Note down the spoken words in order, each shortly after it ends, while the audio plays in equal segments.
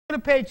Go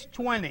to page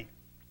 20.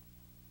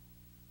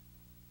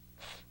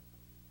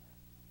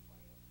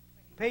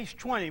 Page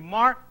 20.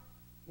 Mark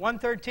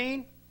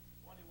 113.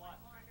 21.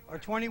 Or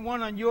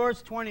 21 on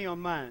yours, 20 on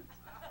mine.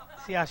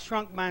 See, I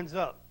shrunk mine's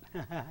up.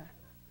 And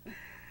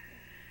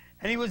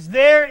he was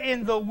there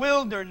in the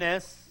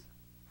wilderness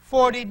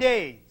 40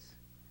 days,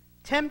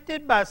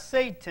 tempted by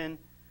Satan,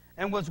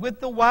 and was with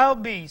the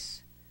wild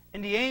beasts,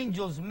 and the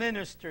angels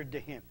ministered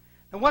to him.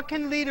 Now, what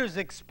can leaders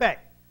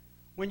expect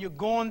when you're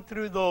going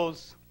through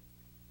those?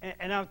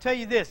 And I'll tell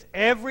you this,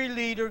 every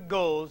leader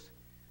goes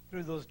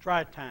through those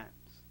dry times.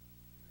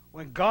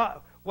 When God,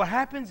 what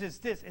happens is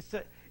this,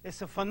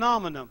 it's a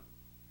phenomenon.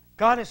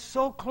 God is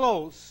so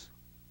close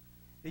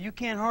that you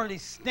can't hardly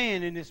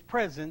stand in His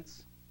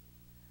presence,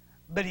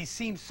 but He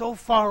seems so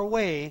far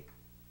away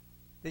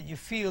that you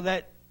feel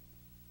that,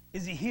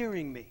 is He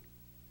hearing me?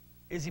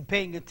 Is He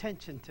paying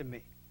attention to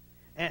me?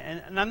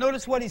 And I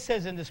notice what He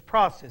says in this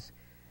process.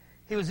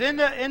 He was in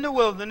the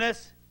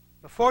wilderness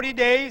for 40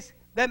 days.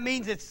 That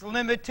means it's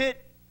limited.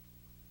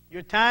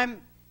 Your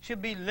time should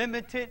be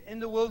limited in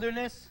the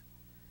wilderness.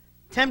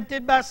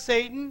 Tempted by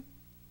Satan.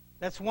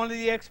 That's one of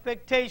the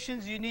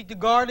expectations you need to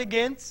guard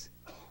against.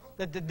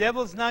 That the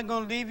devil's not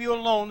going to leave you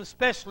alone,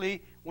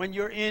 especially when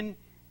you're in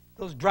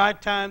those dry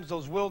times,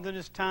 those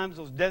wilderness times,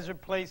 those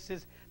desert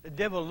places. The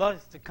devil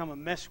loves to come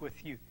and mess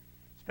with you.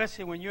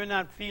 Especially when you're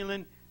not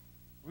feeling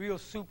real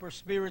super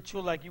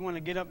spiritual, like you want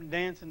to get up and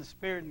dance in the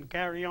Spirit and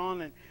carry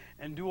on and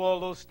do all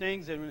those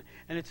things. And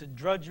it's a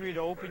drudgery to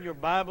open your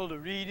Bible to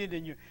read it.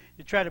 And you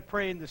try to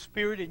pray in the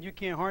Spirit and you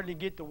can't hardly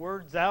get the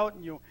words out.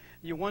 And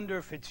you wonder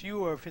if it's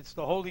you or if it's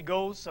the Holy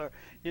Ghost. Or,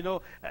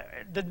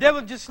 the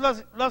devil just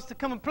loves to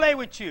come and play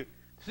with you.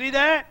 See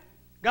that?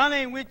 God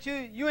ain't with you.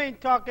 You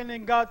ain't talking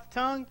in God's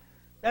tongue.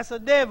 That's a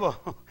devil.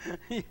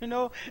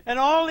 And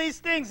all these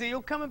things,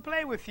 he'll come and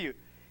play with you.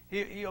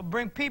 He'll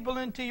bring people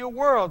into your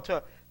world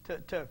to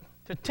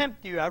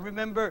tempt you. I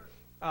remember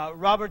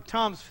Robert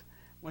Thomas,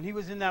 when he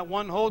was in that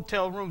one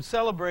hotel room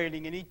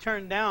celebrating, and he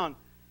turned down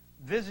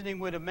visiting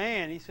with a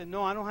man. He said,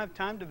 "No, I don't have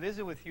time to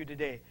visit with you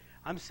today.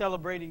 I'm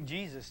celebrating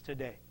Jesus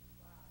today."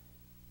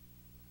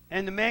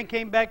 And the man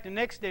came back the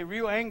next day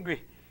real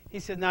angry. He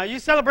said, "Now, are you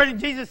celebrating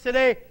Jesus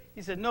today?"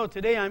 He said, "No,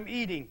 today I'm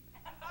eating."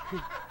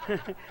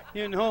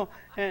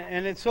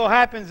 And it so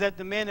happens that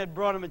the man had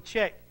brought him a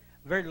check,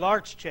 a very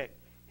large check.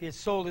 He had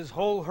sold his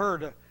whole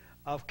herd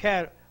of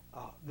cattle,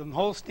 the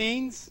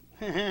Holsteins.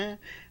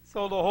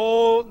 Sold the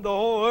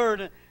whole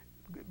herd,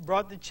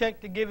 brought the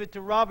check to give it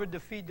to Robert to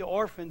feed the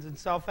orphans in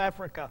South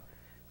Africa.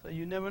 So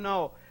you never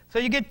know. So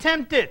you get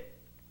tempted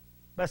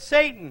by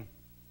Satan,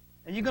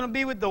 and you're going to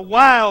be with the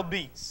wild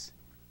beasts.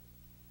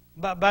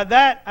 But by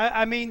that,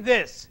 I mean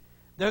this.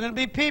 There are going to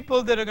be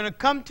people that are going to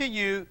come to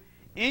you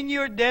in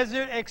your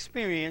desert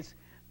experience.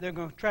 They're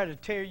going to try to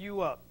tear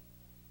you up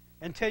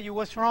and tell you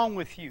what's wrong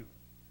with you.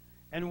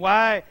 And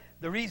why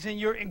the reason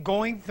you're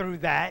going through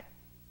that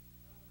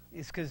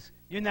is because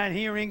you're not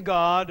hearing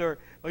God, or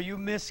you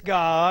miss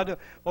God,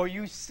 or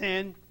you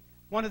sin.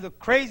 One of the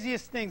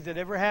craziest things that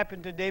ever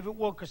happened to David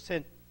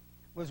Wilkerson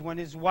was when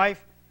his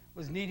wife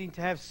was needing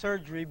to have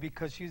surgery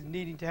because she was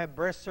needing to have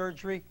breast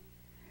surgery.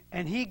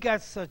 And he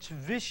got such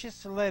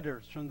vicious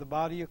letters from the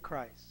body of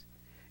Christ.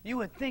 You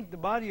would think the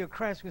body of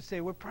Christ would say,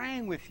 "We're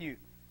praying with you.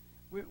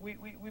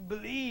 We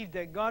believe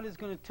that God is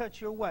going to touch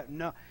your wife."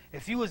 No,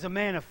 if you was a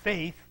man of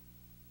faith,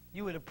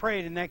 you would have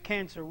prayed and that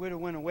cancer would have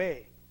went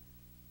away.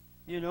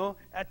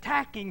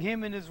 Attacking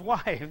him and his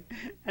wife.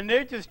 And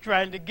they're just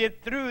trying to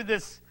get through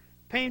this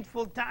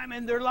painful time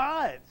in their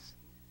lives.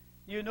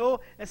 And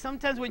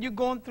sometimes when you're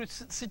going through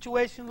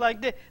situations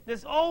like this,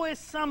 there's always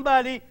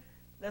somebody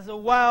that's a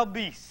wild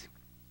beast,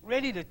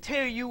 ready to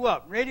tear you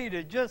up, ready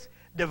to just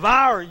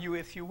devour you,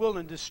 if you will,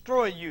 and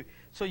destroy you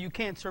so you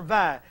can't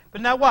survive.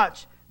 But now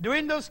watch.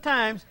 During those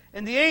times,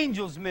 and the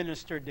angels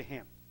ministered to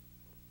him.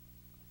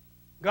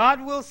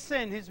 God will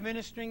send His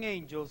ministering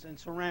angels and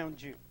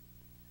surround you.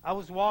 I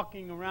was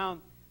walking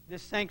around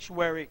this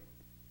sanctuary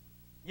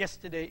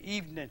yesterday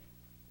evening,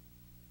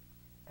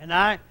 and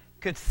I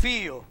could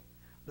feel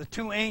the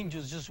two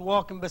angels just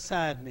walking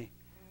beside me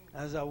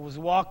as I was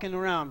walking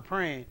around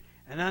praying.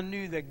 And I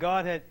knew that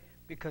God had,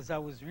 because I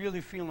was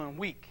really feeling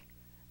weak.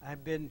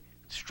 I've been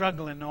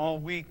struggling all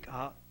week.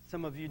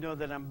 Some of you know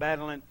that I'm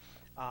battling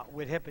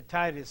with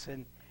hepatitis,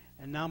 and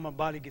now my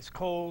body gets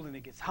cold and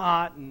it gets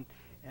hot, and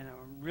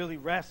I'm really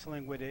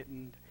wrestling with it.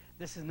 And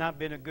this has not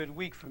been a good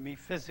week for me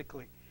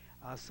physically.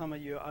 Some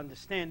of you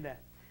understand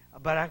that.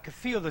 But I could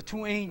feel the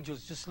two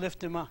angels just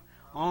lifting my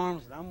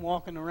arms, and I'm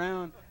walking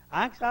around.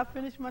 I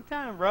finished my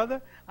time,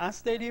 brother. I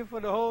stayed here for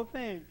the whole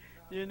thing,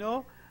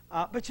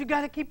 But you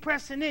got to keep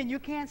pressing in. You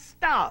can't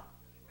stop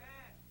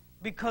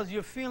because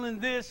you're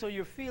feeling this or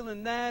you're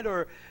feeling that,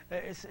 or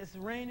it's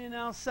raining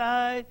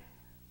outside.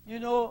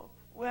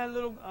 We had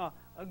a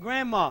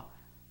grandma, a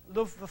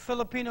little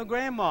Filipino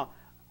grandma.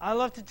 I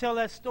love to tell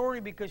that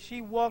story because she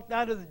walked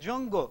out of the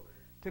jungle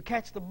to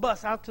catch the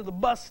bus out to the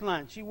bus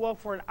line. She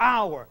walked for an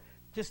hour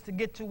just to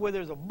get to where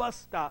there's a bus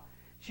stop.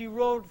 She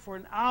rode for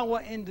an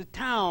hour into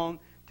town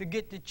to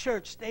get to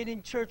church. Stayed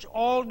in church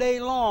all day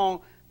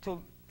long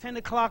till 10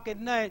 o'clock at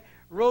night.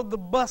 Rode the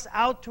bus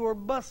out to her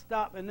bus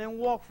stop and then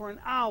walked for an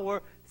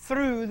hour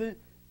through the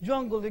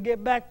jungle to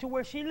get back to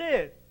where she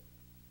lived.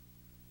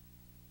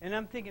 And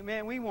I'm thinking,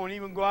 man, we won't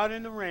even go out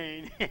in the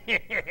rain.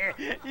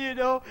 You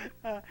know?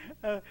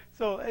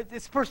 So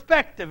it's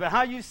perspective,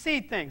 how you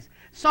see things.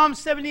 Psalm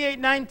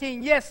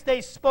 78:19, yes,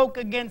 they spoke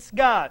against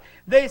God.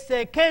 They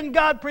said, can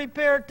God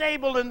prepare a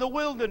table in the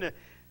wilderness?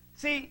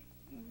 See,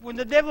 when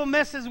the devil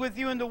messes with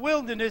you in the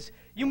wilderness,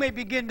 you may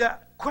begin to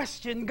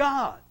question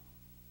God.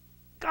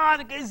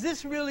 God, is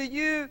this really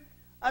you?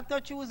 I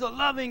thought you was a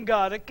loving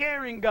God, a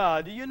caring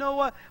God. You know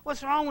what?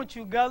 What's wrong with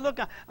you, God? Look,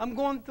 I'm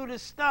going through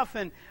this stuff,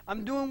 and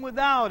I'm doing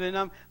without, and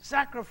I'm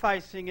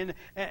sacrificing,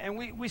 and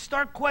we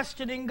start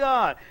questioning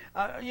God.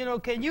 You know,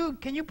 can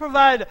you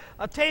provide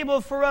a table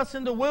for us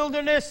in the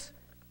wilderness?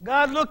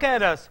 God, look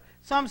at us.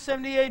 Psalm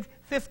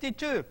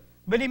 78:52.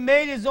 But he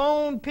made his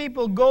own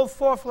people go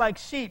forth like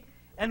sheep.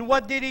 And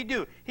what did he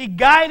do? He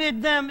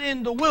guided them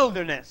in the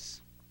wilderness.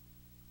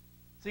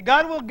 See,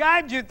 God will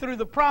guide you through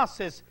the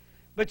process,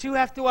 but you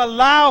have to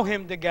allow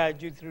him to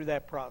guide you through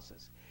that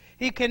process.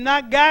 He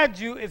cannot guide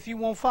you if you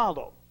won't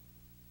follow.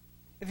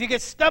 If you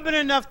get stubborn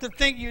enough to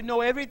think you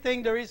know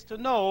everything there is to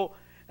know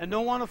and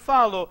don't want to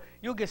follow,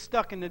 you'll get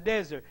stuck in the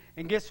desert.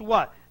 And guess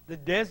what? The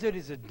desert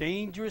is a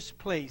dangerous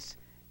place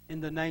in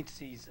the night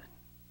season.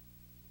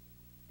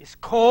 It's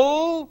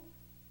cold,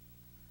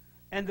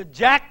 and the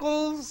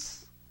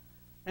jackals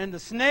and the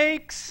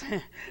snakes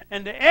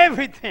and the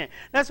everything.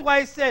 That's why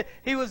he said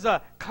he was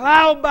a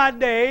cloud by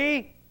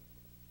day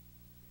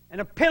and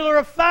a pillar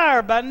of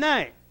fire by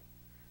night.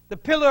 The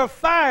pillar of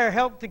fire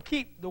helped to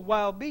keep the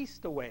wild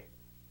beast away.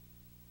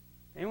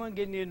 Anyone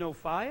get near no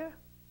fire?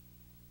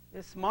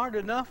 They're smart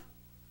enough.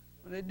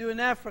 When they do in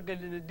Africa,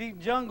 in the deep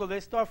jungle,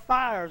 they start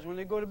fires when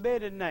they go to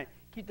bed at night.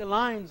 Keep the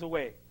lions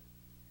away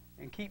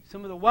and keep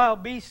some of the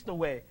wild beasts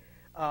away.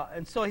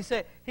 And so he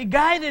said, he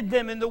guided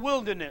them in the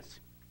wilderness.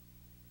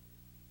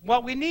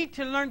 What we need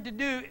to learn to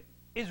do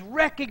is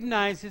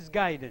recognize his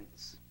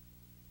guidance.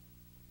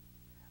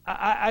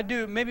 I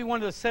do, maybe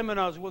one of the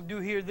seminars we'll do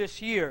here this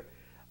year,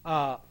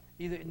 either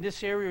in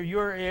this area or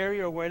your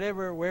area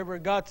or wherever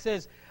God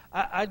says,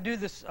 I do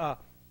this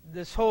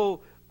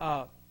whole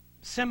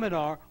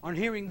seminar on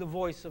hearing the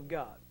voice of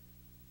God.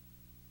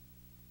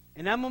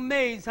 And I'm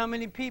amazed how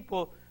many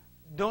people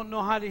don't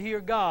know how to hear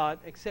God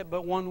except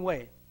but one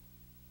way.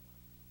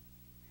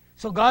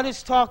 So God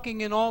is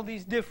talking in all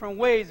these different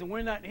ways, and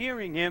we're not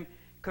hearing him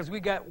because we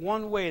got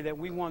one way that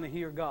we want to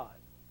hear God.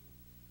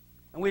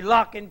 And we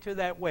lock into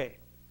that way.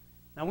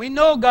 Now we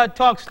know God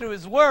talks through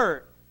his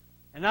word,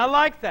 and I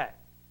like that.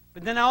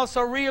 But then I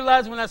also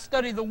realize when I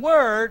study the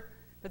word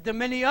that there are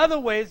many other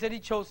ways that he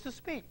chose to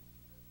speak.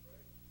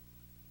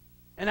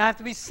 And I have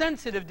to be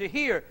sensitive to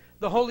hear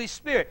the Holy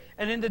Spirit.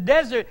 And in the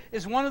desert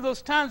is one of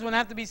those times when I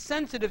have to be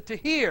sensitive to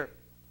hear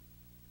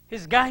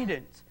his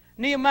guidance.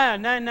 Nehemiah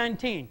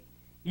 9:19.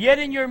 Yet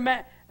in your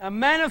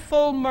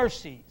manifold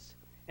mercies,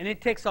 and it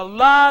takes a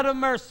lot of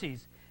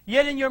mercies,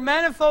 yet in your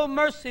manifold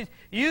mercies,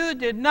 you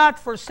did not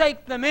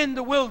forsake them in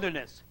the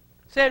wilderness.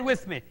 Say it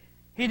with me.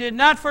 He did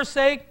not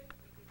forsake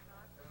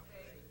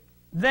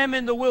them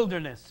in the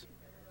wilderness.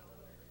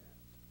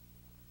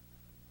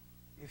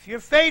 If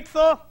you're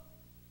faithful,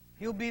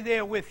 he'll be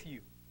there with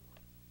you.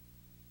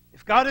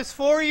 If God is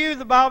for you,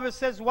 the Bible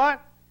says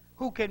what?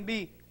 Who can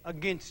be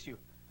against you?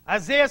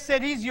 Isaiah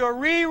said he's your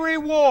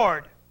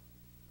reward.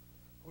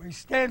 Or he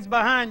stands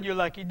behind you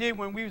like he did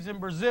when we was in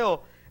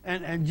Brazil,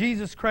 and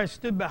Jesus Christ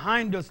stood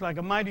behind us like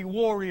a mighty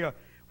warrior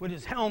with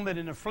his helmet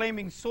and a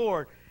flaming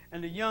sword,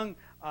 and the young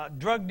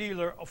drug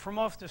dealer from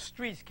off the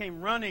streets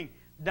came running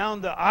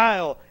down the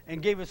aisle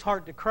and gave his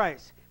heart to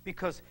Christ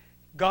because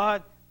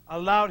God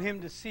allowed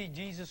him to see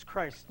Jesus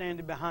Christ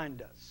standing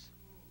behind us.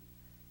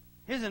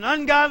 He's an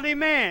ungodly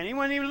man. He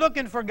wasn't even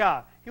looking for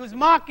God. He was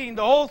mocking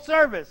the whole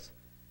service.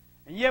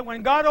 And yet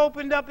when God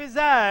opened up his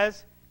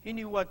eyes, he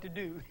knew what to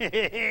do.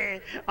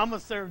 I'm going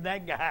to serve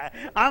that guy.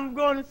 I'm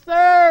going to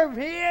serve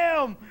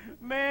him.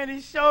 Man,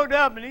 he showed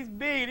up and he's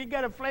big. He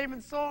got a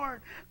flaming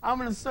sword. I'm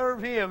going to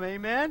serve him.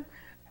 Amen?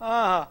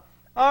 All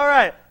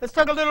right. Let's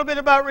talk a little bit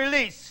about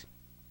release.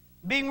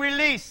 Being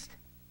released.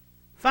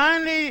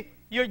 Finally,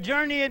 your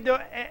journey in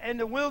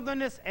the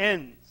wilderness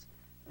ends.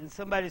 And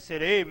somebody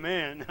said,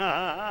 amen.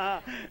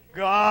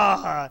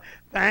 God,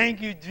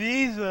 thank you,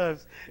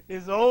 Jesus.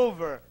 It's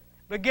over.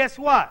 But guess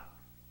what?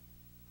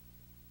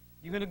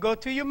 You're going to go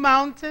to your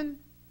mountain.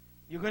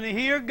 You're going to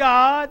hear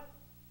God.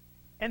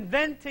 And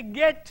then to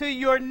get to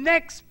your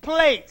next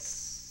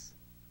place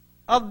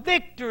of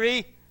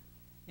victory,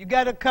 you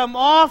got to come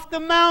off the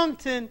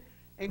mountain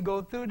and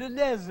go through the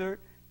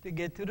desert to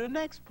get to the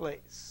next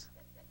place.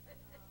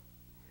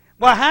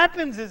 What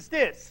happens is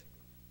this,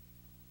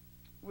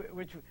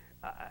 which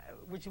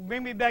will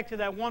bring me back to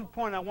that one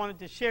point I wanted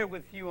to share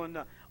with you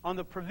on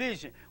the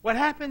provision. What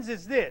happens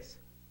is this.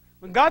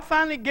 When God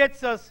finally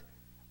gets us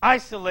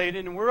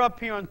isolated, and we're up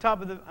here on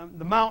top of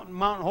the mountain,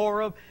 Mount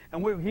Horeb,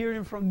 and we're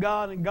hearing from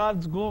God and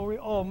God's glory.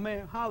 Oh,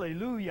 man,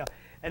 hallelujah.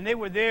 And they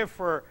were there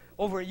for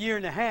over a year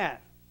and a half.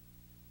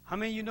 How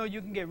many of you know you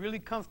can get really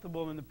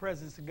comfortable in the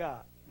presence of God?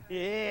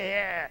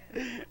 Yeah,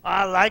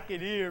 I like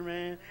it here,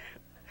 man.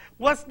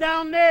 What's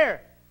down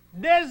there?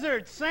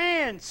 Desert,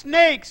 sand,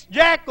 snakes,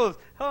 jackals.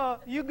 Oh,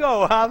 you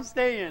go, I'm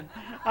staying.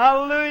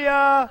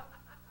 Hallelujah.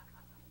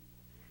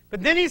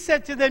 But then he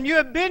said to them, you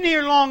have been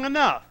here long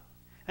enough.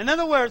 In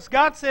other words,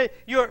 God said,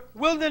 your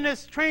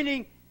wilderness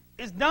training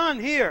is done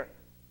here.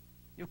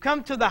 You've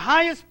come to the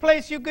highest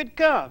place you could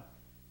come,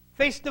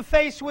 face to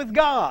face with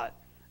God.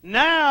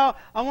 Now,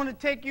 I want to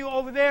take you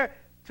over there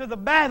to the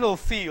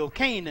battlefield,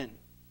 Canaan.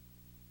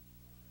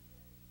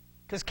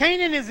 Because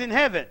Canaan is in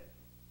heaven.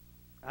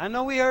 I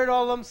know we heard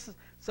all them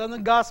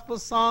Southern gospel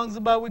songs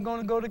about we're going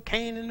to go to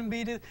Canaan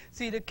and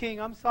see the king.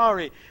 I'm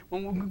sorry.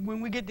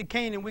 When we get to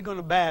Canaan, we're going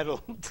to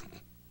battle.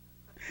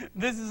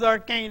 This is our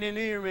Canaan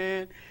here,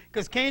 man.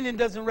 Because Canaan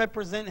doesn't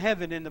represent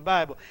heaven in the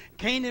Bible.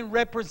 Canaan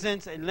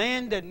represents a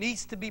land that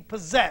needs to be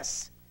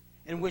possessed,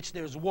 in which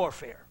there's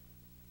warfare.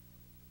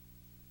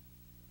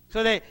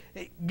 So they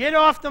get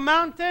off the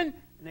mountain,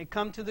 and they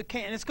come to the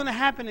Canaan. And it's going to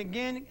happen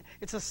again.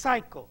 It's a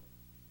cycle.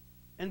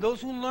 And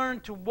those who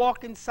learn to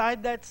walk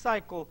inside that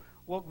cycle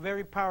walk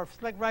very powerful.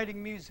 It's like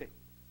writing music.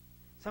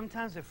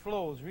 Sometimes it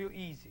flows real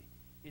easy.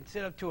 You can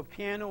sit up to a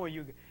piano, or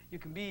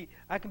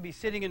I can be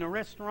sitting in a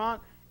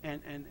restaurant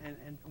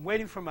and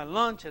waiting for my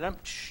lunch, and I'm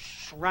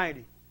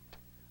writing.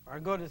 Or I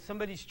go to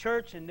somebody's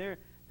church, and they're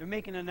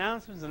making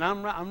announcements, and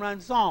I'm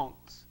writing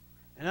songs.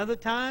 And other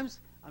times,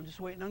 I'm just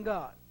waiting on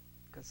God,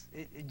 because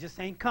it just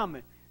ain't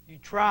coming. You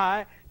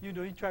try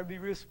to be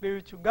real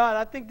spiritual. God,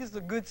 I think this is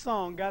a good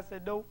song. God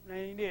said, nope, that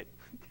ain't it.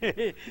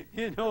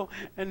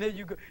 And then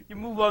you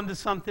move on to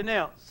something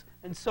else.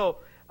 And so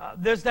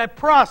there's that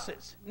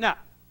process. Now,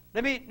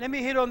 let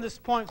me hit on this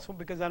point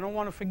because I don't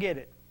want to forget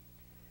it.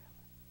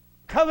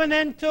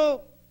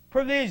 Covenantal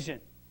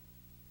provision.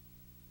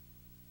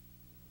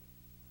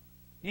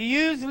 You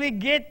usually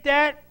get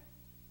that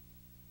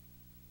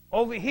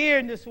over here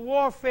in this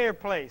warfare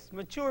place,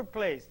 mature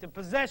place, the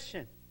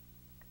possession.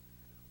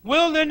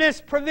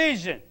 Wilderness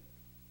provision.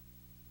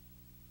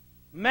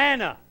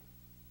 Manna.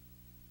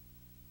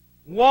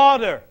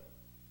 Water.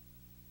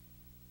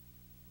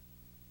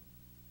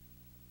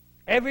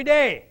 Every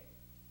day.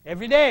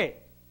 Every day.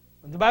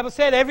 The Bible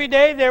said every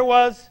day there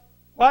was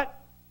what?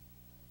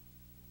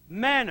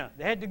 Manna.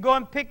 They had to go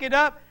and pick it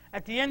up.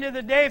 At the end of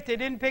the day, if they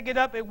didn't pick it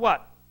up, it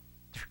what?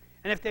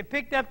 And if they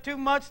picked up too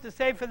much to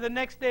save for the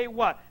next day,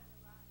 what?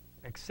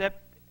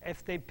 Except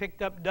if they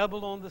picked up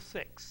double on the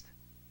 6th.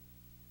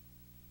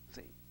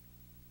 See?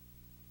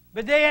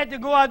 But they had to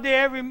go out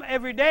there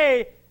every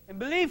day and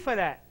believe for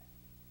that.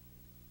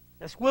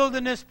 That's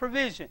wilderness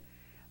provision.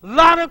 A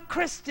lot of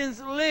Christians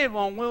live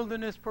on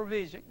wilderness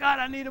provision. God,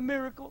 I need a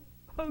miracle.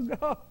 Oh,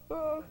 God.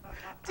 Oh.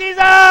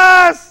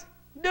 Jesus!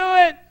 Do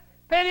it!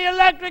 Pay the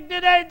electric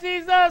today,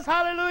 Jesus!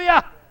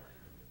 Hallelujah!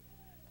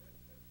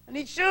 I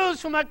need shoes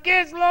for my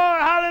kids,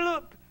 Lord!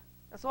 Hallelujah!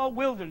 That's all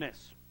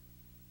wilderness.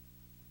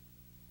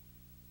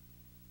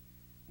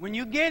 When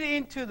you get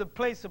into the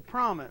place of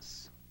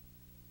promise,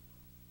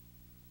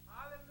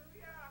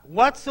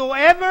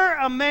 whatsoever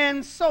a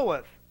man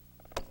soweth,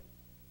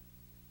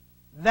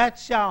 that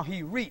shall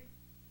he reap.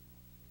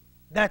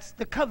 That's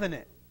the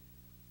covenant.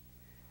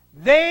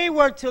 They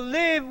were to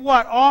live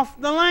what? Off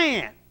the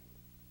land.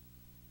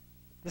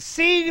 The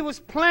seed was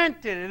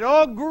planted. It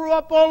all grew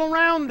up all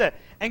around it.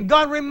 And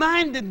God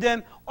reminded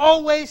them,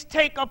 always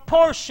take a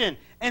portion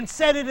and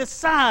set it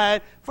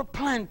aside for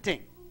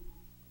planting.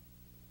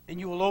 And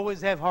you will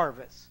always have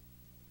harvest.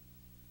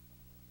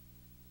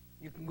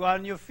 You can go out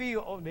in your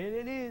field. Oh, there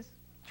it is.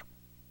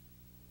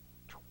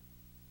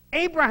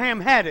 Abraham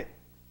had it.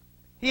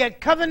 He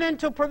had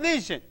covenantal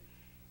provision.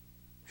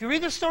 If you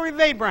read the story of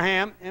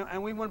Abraham,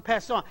 and we want to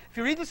pass on. If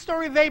you read the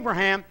story of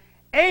Abraham,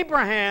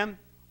 Abraham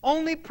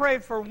only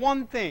prayed for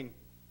one thing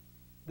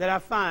that I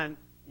find.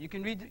 You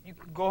can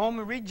go home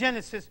and read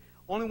Genesis.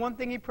 Only one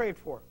thing he prayed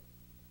for.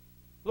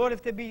 Lord,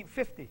 if there be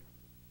 50.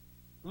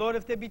 Lord,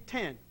 if there be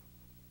 10.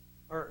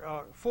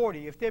 Or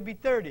 40. If there be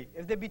 30.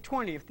 If there be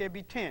 20. If there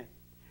be 10.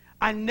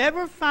 I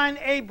never find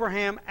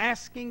Abraham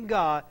asking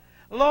God,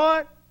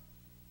 Lord,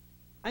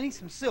 I need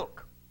some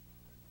silk.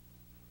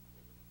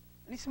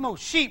 I need some more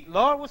sheep,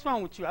 Lord. What's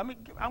wrong with you? I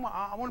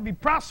want to be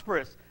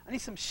prosperous. I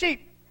need some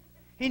sheep.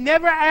 He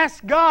never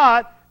asked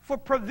God for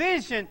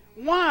provision.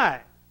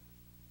 Why?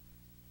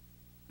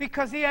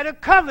 Because he had a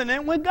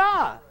covenant with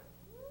God.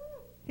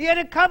 He had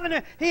a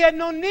covenant. He had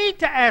no need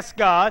to ask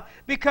God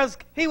because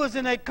he was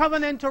in a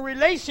covenantal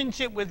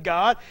relationship with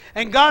God.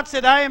 And God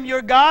said, I am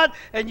your God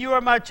and you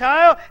are my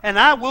child and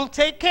I will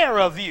take care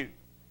of you.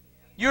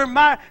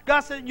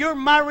 God said, you're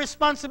my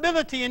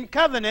responsibility in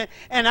covenant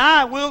and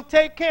I will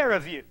take care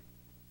of you.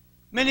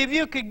 Many of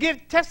you could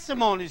give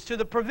testimonies to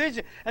the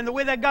provision and the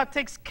way that God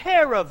takes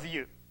care of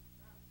you.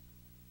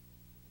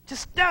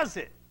 Just does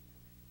it.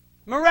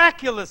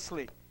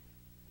 Miraculously.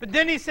 But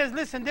then he says,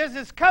 listen, there's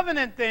this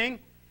covenant thing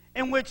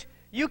in which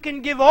you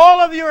can give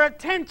all of your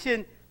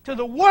attention to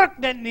the work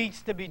that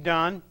needs to be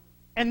done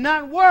and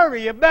not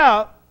worry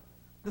about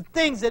the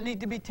things that need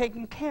to be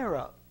taken care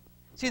of.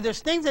 See,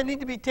 there's things that need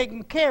to be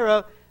taken care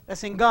of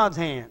that's in God's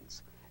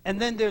hands. And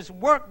then there's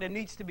work that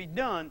needs to be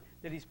done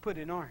that He's put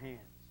in our hands.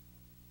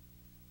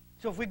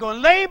 So if we go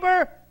and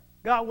labor,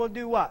 God will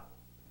do what?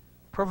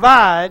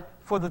 Provide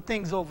for the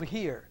things over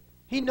here.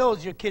 He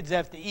knows your kids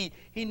have to eat.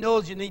 He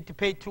knows you need to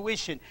pay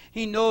tuition.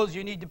 He knows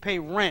you need to pay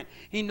rent.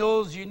 He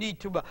knows you need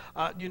to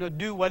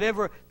do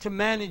whatever to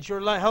manage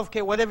your life, health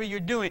care, whatever you're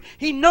doing.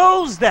 He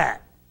knows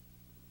that.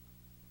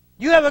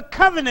 You have a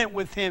covenant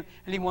with Him,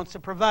 and He wants to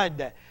provide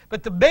that.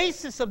 But the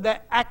basis of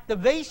that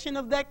activation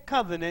of that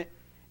covenant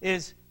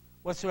is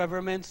whatsoever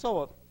a man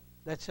soweth,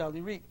 that shall he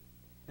reap.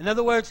 In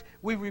other words,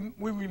 we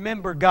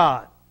remember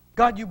God.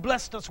 God, you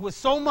blessed us with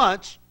so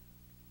much.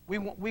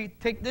 We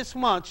take this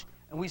much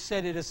and we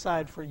set it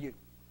aside for you.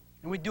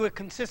 And we do it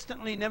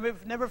consistently,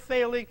 never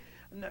failing.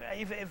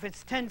 If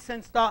it's 10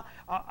 cents,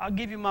 I'll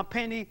give you my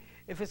penny.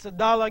 If it's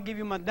 $1, I'll give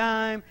you my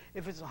dime.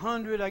 If it's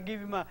 100, I'll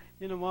give you my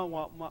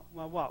what?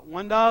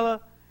 $1?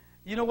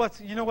 You know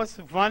what's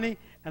funny?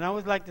 And I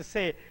always like to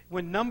say it.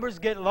 When numbers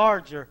get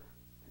larger,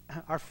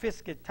 our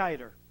fists get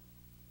tighter.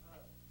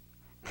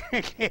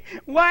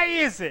 Why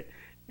is it?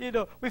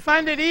 We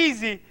find it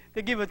easy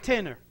to give a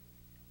tenner.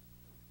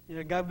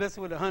 God bless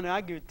you with 100.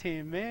 I give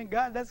 10, man.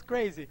 God, that's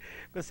crazy.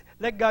 But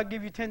let God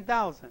give you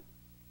 10,000.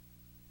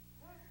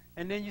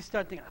 And then you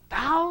start thinking,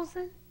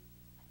 1,000?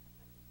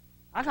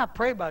 I got to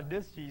pray about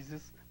this,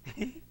 Jesus.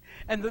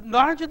 And the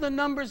larger the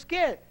numbers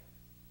get.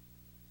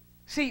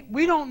 See,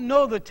 we don't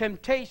know the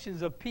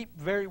temptations of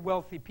very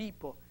wealthy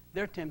people.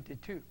 They're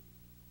tempted too.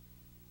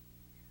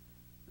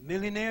 The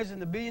millionaires and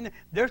the billionaires,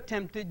 they're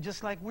tempted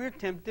just like we're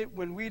tempted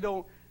when we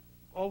don't,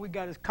 all we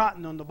got is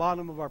cotton on the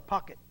bottom of our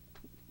pocket.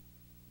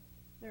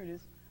 There it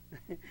is.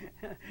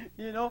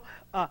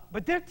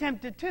 But they're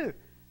tempted too,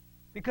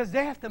 because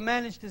they have to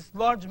manage this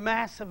large,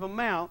 massive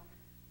amount,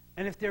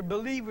 and if they're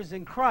believers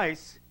in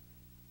Christ,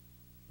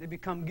 they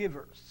become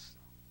givers.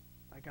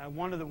 Like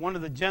one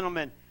of the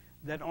gentlemen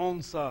that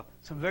owns some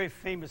very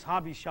famous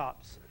hobby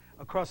shops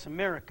across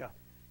America,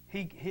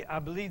 I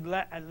believe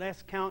at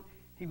last count,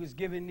 he was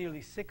giving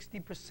nearly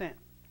 60%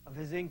 of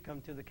his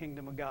income to the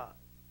kingdom of God.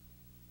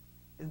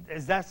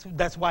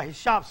 That's why his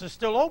shops are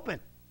still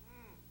open.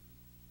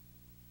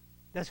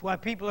 That's why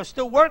people are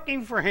still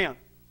working for him.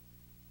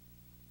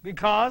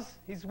 Because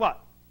he's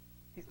what?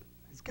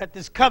 He's got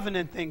this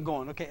covenant thing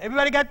going. Okay,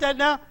 everybody got that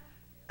now?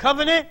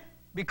 Covenant,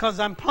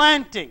 because I'm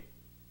planting.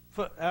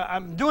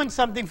 I'm doing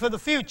something for the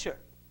future.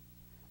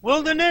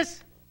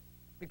 Wilderness,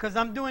 because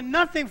I'm doing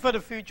nothing for the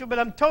future, but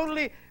I'm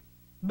totally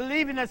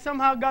believing that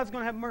somehow God's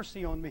going to have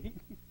mercy on me.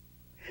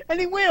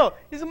 And He will.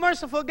 He's a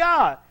merciful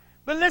God.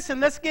 But listen,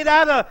 let's get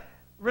out of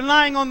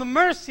relying on the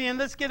mercy and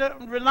let's get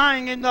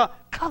relying in the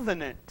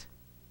covenant.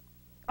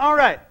 All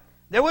right.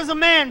 There was a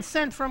man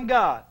sent from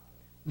God.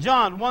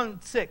 John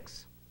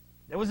 1:6.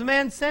 There was a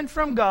man sent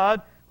from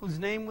God whose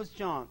name was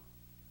John.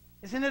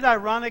 Isn't it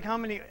ironic how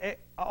many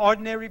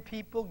ordinary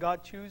people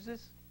God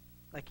chooses?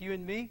 Like you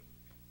and me?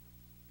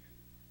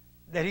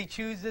 That He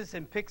chooses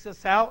and picks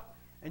us out.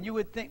 And you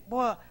would think,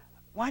 boy,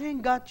 why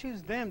didn't God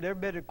choose them? They're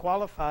better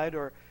qualified,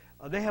 or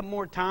they have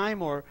more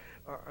time, or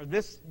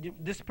this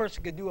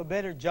person could do a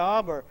better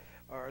job, or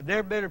they're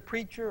a better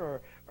preacher,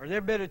 or they're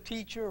a better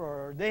teacher,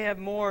 or they have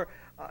more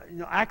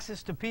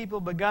access to people.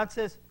 But God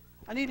says,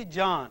 I need a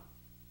John.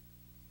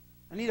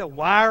 I need a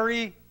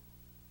wiry,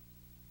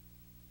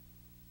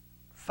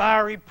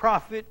 fiery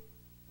prophet,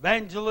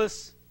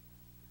 evangelist,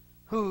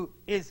 who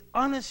is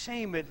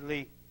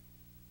unashamedly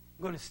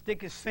going to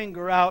stick his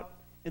finger out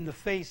in the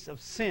face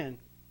of sin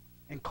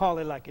and call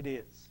it like it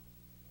is.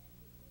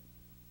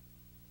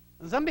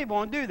 And some people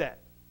won't do that.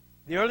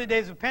 The early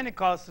days of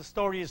Pentecost, the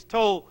story is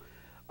told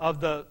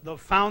of the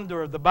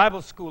founder of the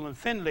Bible school in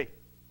Findlay,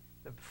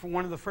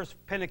 one of the first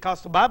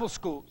Pentecostal Bible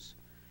schools.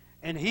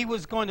 And he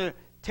was going to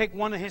take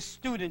one of his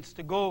students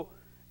to go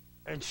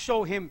and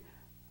show him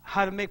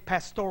how to make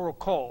pastoral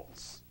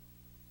calls.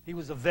 He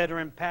was a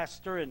veteran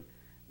pastor and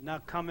now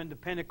coming to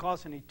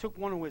Pentecost, and he took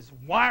one of his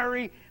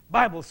wiry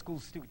Bible school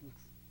students.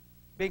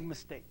 Big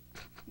mistake.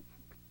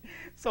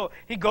 So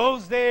he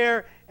goes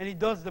there and he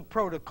does the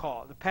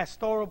protocol, the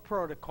pastoral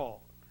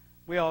protocol.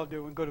 We all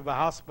do. We go to the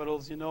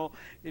hospitals, you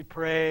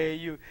pray,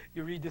 you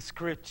read the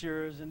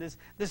scriptures, and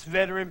this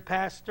veteran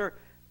pastor,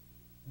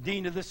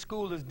 dean of the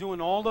school, is doing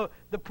all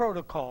the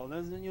protocol.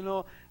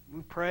 And,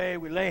 we pray,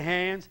 we lay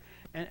hands,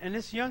 and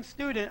this young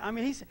student,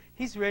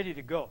 he's ready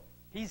to go.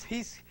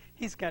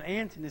 He's got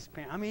ants in his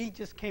pants. He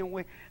just can't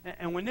wait.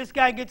 And when this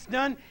guy gets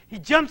done, he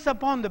jumps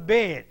up on the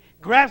bed,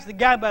 grabs the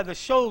guy by the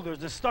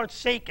shoulders, and starts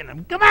shaking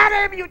him. Come out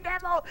of him, you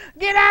devil!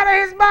 Get out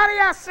of his body,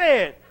 I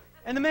said.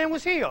 And the man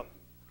was healed.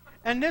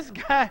 And this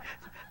guy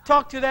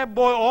talked to that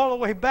boy all the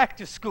way back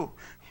to school.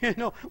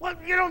 Well,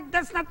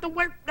 that's not the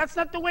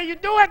way you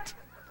do it.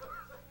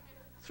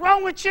 What's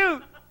wrong with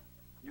you?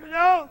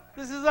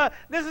 This is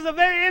a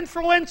very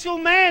influential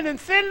man in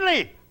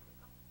Findlay.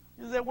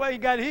 He said, well, he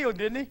got healed,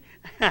 didn't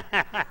he?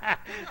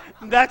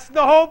 That's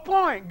the whole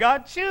point.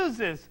 God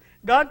chooses.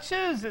 God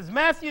chooses.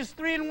 Matthew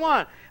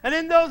 3:1. And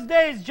in those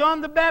days,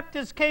 John the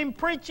Baptist came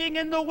preaching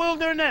in the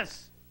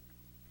wilderness,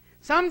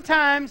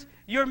 Sometimes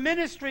your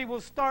ministry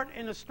will start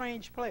in a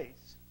strange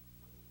place.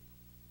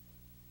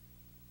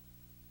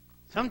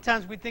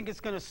 Sometimes we think it's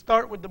going to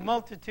start with the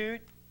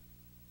multitude,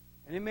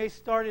 and it may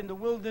start in the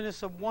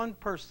wilderness of one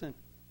person.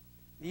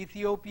 The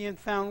Ethiopian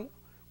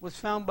was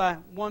found by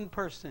one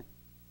person.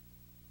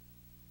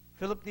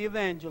 Philip the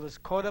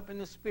evangelist, caught up in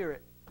the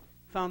Spirit,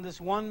 found this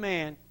one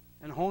man,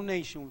 and the whole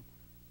nation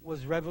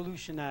was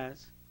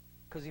revolutionized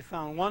because he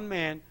found one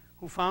man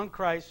who found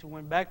Christ, who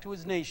went back to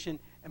his nation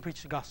and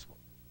preached the gospel.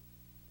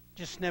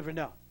 Just never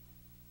know.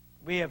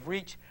 We have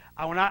reached.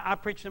 When I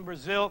preached in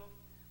Brazil,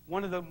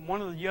 one of the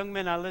young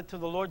men I led to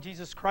the Lord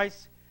Jesus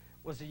Christ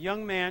was a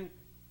young man.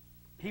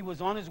 He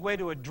was on his way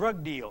to a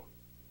drug deal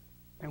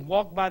and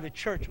walked by the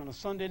church on a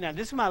Sunday night.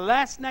 This is my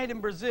last night in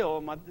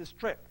Brazil on this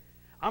trip.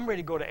 I'm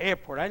ready to go to the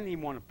airport. I didn't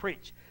even want to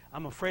preach.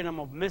 I'm afraid I'm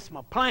going to miss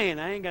my plane.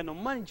 I ain't got no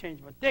money to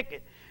change my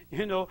ticket.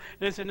 You know. And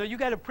they said, no, you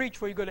got to preach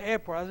before you go to the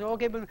airport. I said,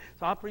 okay.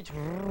 So I preached.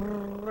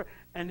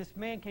 And this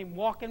man came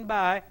walking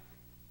by,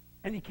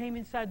 and he came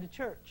inside the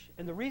church.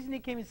 And the reason he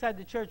came inside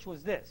the church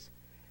was this.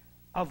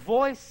 A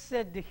voice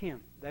said to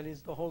him, that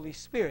is the Holy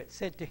Spirit,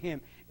 said to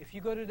him, if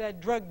you go to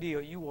that drug deal,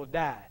 you will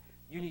die.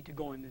 You need to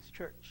go in this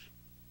church.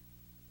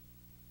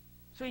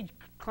 So he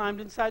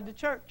climbed inside the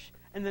church.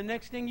 And the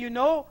next thing you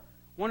know,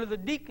 one of the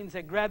deacons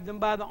had grabbed him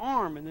by the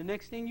arm. And the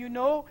next thing you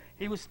know,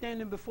 he was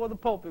standing before the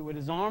pulpit with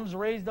his arms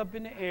raised up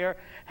in the air,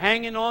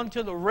 hanging on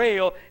to the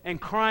rail and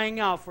crying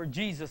out for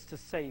Jesus to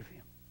save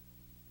him.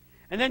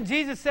 And then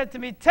Jesus said to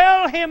me,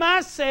 tell him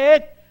I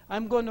said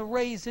I'm going to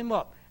raise him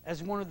up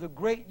as one of the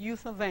great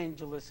youth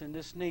evangelists in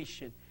this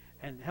nation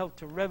and help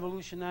to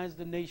revolutionize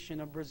the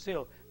nation of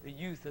Brazil, the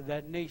youth of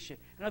that nation.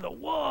 And I thought,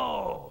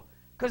 whoa,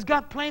 because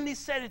God plainly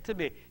said it to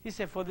me. He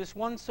said, for this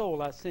one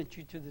soul I sent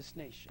you to this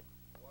nation.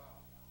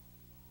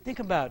 Think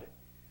about it.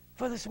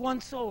 For this one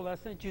soul, I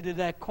sent you to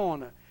that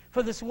corner.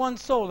 For this one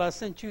soul, I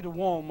sent you to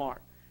Walmart.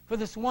 For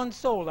this one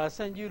soul, I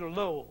sent you to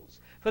Lowe's.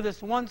 For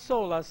this one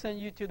soul, I send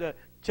you to the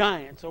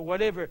Giants or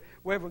whatever,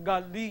 wherever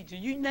God leads you.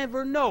 You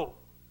never know.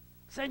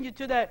 Send you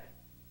to that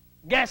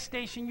gas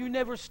station you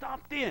never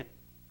stopped in.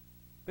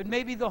 But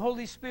maybe the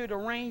Holy Spirit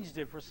arranged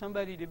it for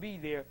somebody to be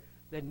there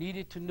that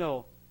needed to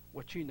know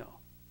what you know.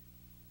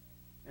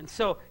 And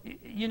so,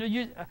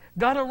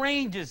 God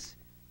arranges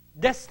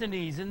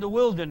destinies in the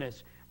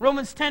wilderness.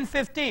 Romans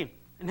 10:15.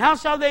 And how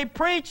shall they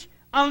preach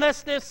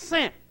unless they're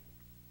sent?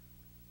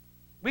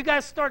 We got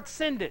to start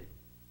sending.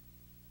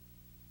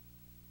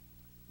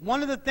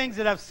 One of the things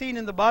that I've seen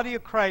in the body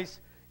of Christ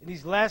in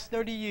these last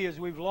 30 years,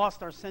 we've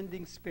lost our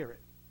sending spirit.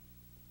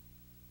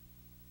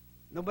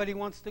 Nobody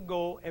wants to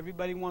go.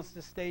 Everybody wants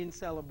to stay and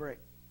celebrate.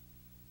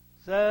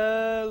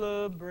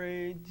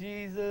 Celebrate,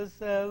 Jesus,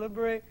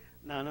 celebrate.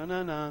 No.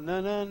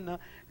 And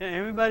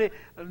everybody,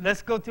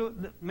 let's go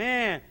to,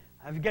 man,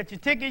 have you got your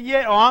ticket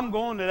yet? Oh, I'm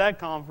going to that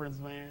conference,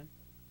 man.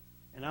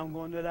 And I'm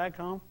going to that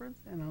conference,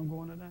 and I'm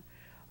going to that.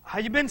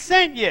 Have you been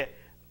sent yet?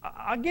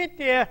 I'll get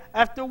there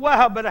after a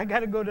while, but I got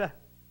to go to,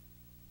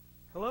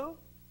 hello?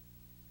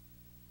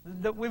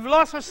 We've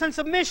lost our sense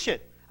of mission.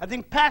 I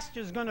think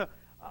Pastor's going to,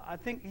 I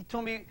think he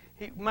told me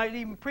he might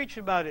even preach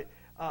about it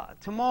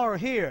tomorrow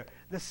here.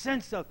 The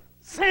sense of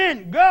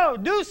send, go,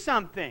 do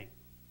something.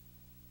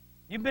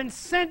 You've been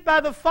sent by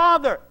the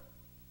Father.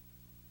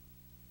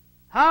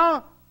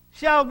 How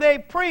shall they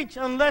preach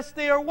unless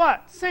they are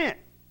what? Sent.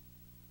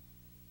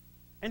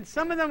 And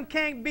some of them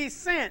can't be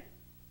sent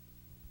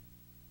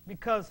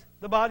because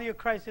the body of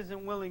Christ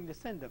isn't willing to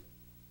send them.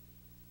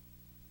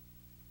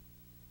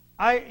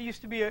 I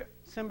used to be an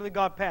Assembly of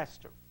God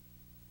pastor.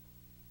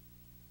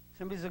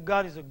 Assemblies of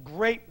God is a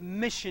great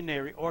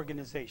missionary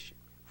organization.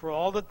 For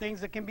all the things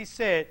that can be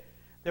said,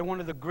 they're one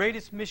of the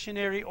greatest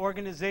missionary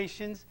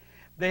organizations.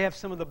 They have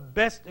some of the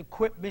best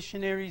equipped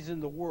missionaries in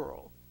the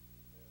world.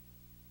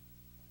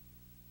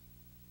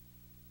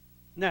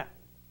 Now,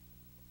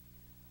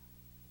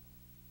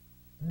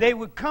 they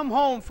would come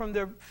home from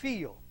their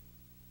field,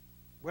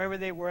 wherever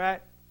they were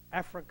at,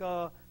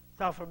 Africa,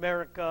 South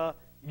America,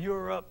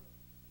 Europe,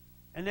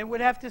 and they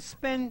would have to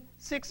spend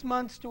 6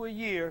 months to a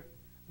year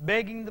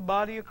begging the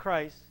body of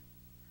Christ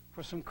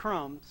for some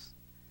crumbs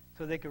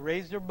so they could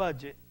raise their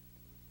budget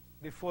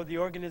before the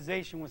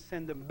organization would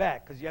send them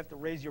back, because you have to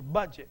raise your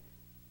budget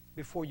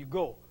before you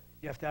go.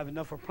 You have to have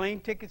enough for plane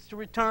tickets to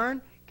return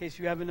in case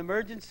you have an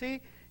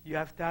emergency. You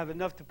have to have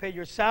enough to pay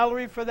your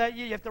salary for that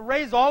year. You have to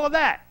raise all of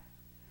that.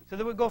 So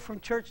they would go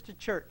from church to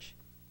church,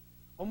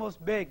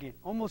 almost begging,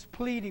 almost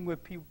pleading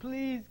with people.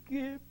 Please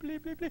give, please,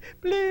 please, please,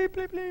 please,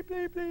 please, please,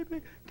 please, please,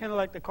 please. Kind of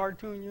like the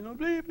cartoon, you know,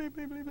 please, please,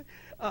 please, please,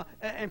 please.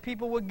 And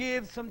people would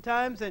give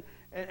sometimes,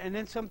 and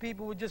then some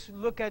people would just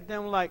look at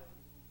them like,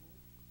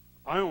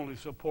 I only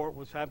support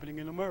what's happening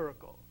in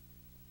America.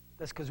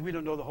 That's because we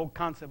don't know the whole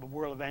concept of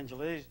world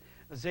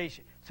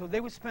evangelization. So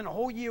they would spend a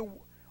whole year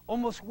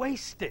almost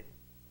wasted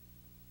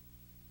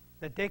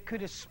that they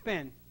could have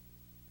spent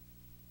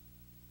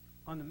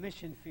on the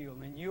mission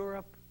field in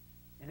Europe,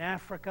 in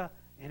Africa,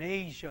 in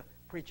Asia,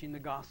 preaching the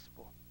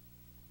gospel.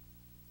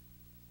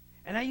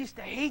 And I used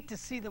to hate to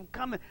see them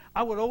coming.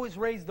 I would always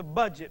raise the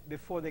budget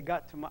before they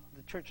got to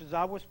the churches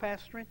I was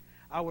pastoring.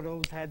 I would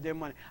always have their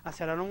money. I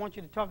said, I don't want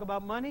you to talk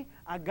about money.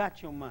 I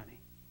got your money.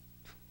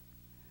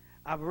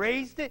 I've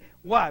raised it.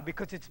 Why?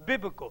 Because it's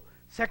biblical.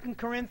 2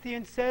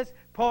 Corinthians says,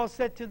 Paul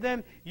said to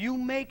them, you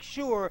make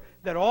sure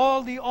that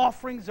all the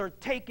offerings are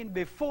taken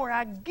before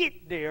I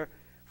get there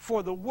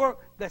for the work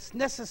that's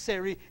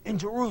necessary in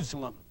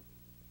Jerusalem.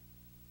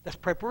 That's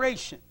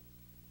preparation.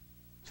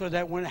 So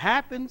that when it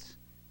happens,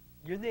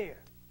 you're there.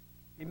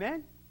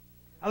 Amen?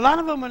 A lot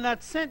of them are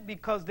not sent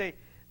because there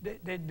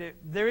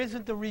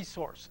isn't the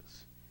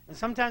resources. And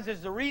sometimes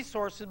there's the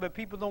resources, but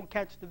people don't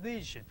catch the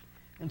vision.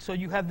 And so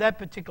you have that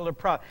particular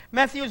problem.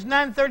 Matthew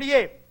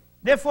 9:38.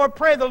 Therefore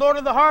pray the Lord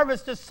of the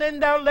harvest to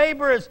send out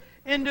laborers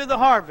into the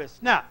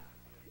harvest. Now,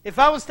 if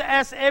I was to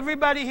ask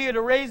everybody here to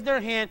raise their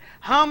hand,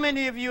 how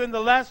many of you in the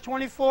last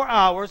 24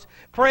 hours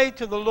prayed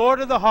to the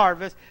Lord of the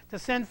harvest to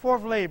send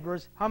forth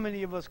laborers? How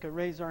many of us could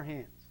raise our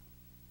hands?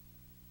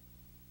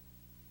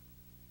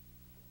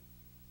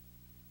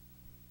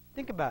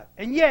 Think about it.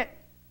 And yet,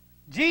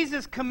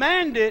 Jesus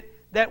commanded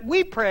that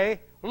we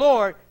pray,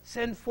 Lord,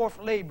 send forth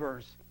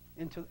laborers.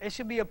 It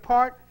should be a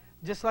part,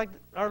 just like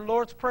our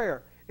Lord's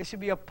Prayer. It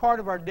should be a part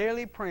of our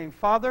daily praying.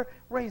 Father,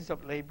 raise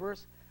up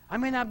laborers. I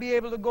may not be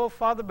able to go,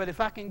 Father, but if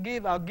I can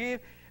give, I'll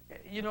give.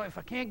 You know, if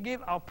I can't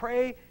give, I'll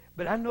pray.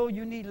 But I know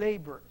you need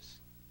laborers.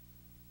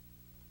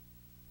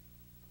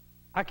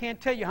 I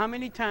can't tell you how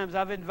many times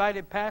I've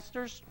invited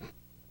pastors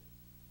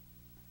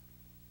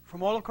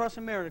from all across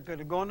America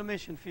to go on the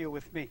mission field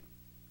with me.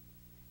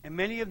 And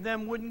many of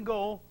them wouldn't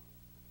go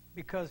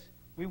because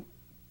we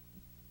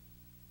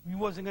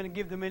wasn't going to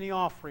give them any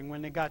offering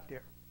when they got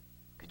there.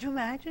 Could you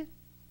imagine?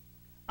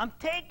 I'm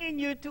taking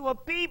you to a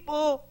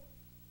people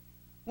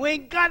who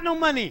ain't got no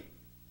money.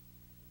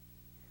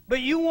 But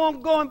you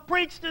won't go and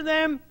preach to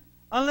them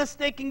unless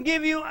they can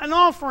give you an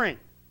offering.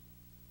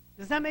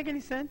 Does that make any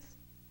sense?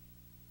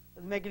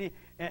 Doesn't make any.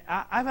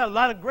 I've had a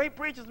lot of great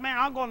preachers, man,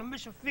 I'll go on the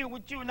mission field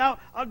with you and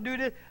I'll do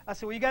this. I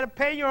said, well, you got to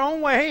pay your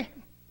own way.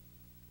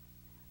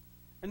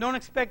 And don't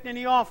expect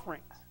any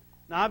offerings.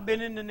 Now, I've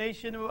been in the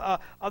nation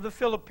of the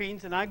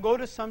Philippines, and I go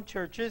to some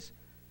churches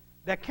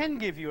that can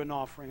give you an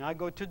offering. I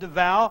go to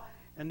Davao,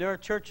 and there are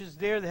churches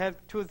there that have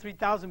 2,000 or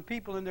 3,000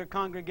 people in their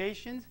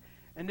congregations,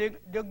 and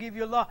they'll give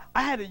you a lot.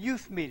 I had a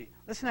youth meeting.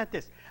 Listen at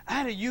this. I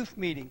had a youth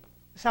meeting.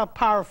 This is how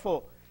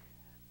powerful.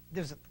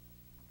 There's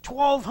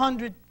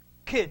 1,200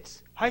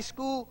 kids, high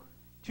school,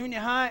 junior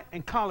high,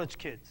 and college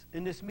kids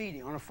in this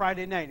meeting on a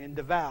Friday night in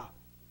Davao.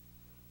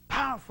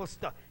 Powerful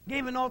stuff.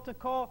 Gave an altar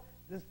call.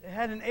 It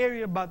had an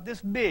area about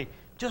this big,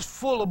 just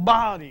full of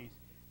bodies,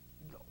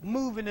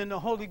 moving in the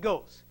Holy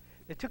Ghost.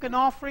 They took an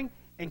offering,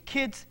 and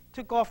kids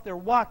took off their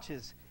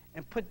watches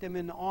and put them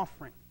in the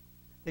offering.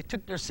 They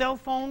took their cell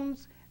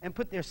phones and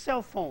put their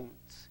cell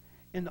phones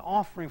in the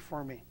offering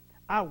for me.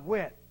 I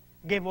wept.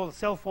 Gave all the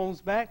cell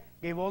phones back,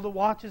 gave all the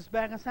watches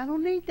back. I said, I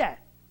don't need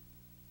that.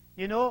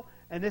 You know?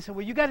 And they said,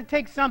 well, you got to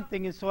take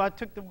something. And so I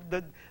took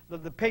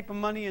the paper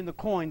money and the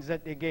coins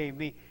that they gave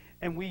me,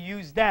 and we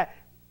used that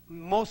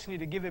mostly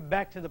to give it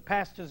back to the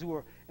pastors who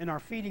were in our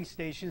feeding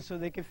stations so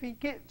they could feed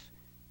kids.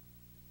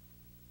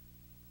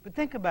 But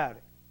think about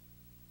it.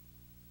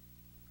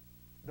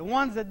 The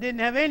ones that didn't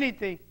have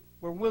anything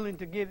were willing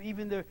to give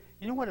even their...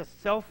 You know what a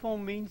cell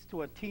phone means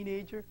to a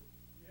teenager?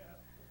 Yeah.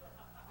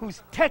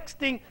 Who's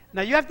texting?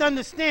 Now you have to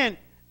understand,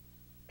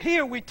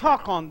 here we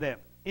talk on them.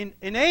 In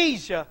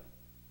Asia,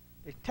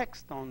 they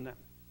text on them.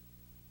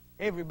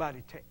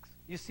 Everybody texts.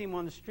 You see them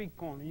on the street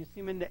corner. You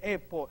see them in the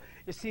airport.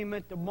 You see them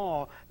at the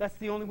mall. That's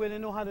the only way they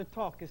know how to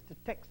talk is to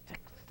text.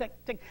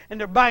 And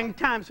they're buying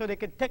time so they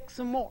can text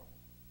some more.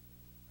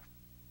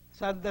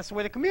 So that's the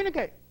way they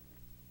communicate.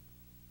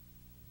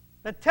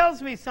 That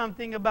tells me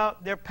something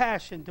about their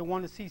passion to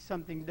want to see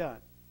something done.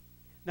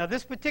 Now,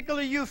 this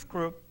particular youth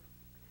group,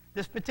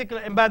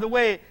 and by the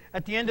way,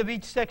 at the end of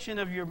each section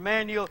of your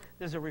manual,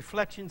 there's a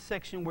reflection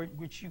section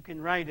which you can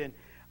write in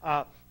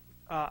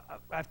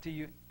after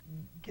you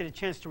get a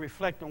chance to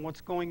reflect on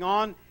what's going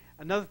on.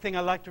 Another thing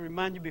I'd like to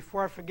remind you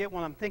before I forget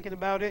when I'm thinking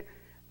about it,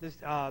 there's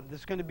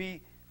going to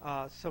be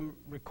some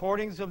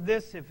recordings of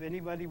this. If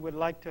anybody would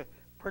like to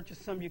purchase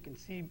some, you can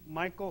see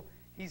Michael.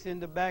 He's in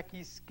the back.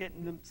 He's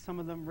getting some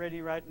of them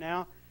ready right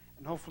now.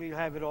 And hopefully you'll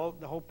have it all,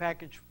 the whole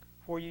package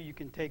for you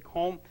can take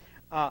home.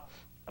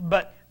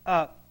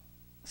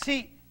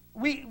 See,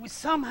 we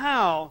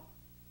somehow,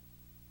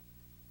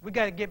 we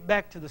got to get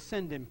back to the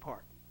sending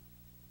part.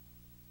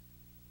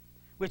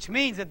 Which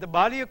means that the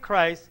body of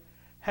Christ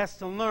has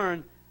to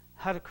learn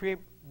how to create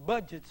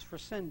budgets for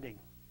sending.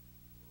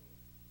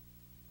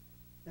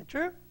 Is that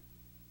true?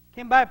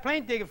 Can't buy a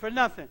plane ticket for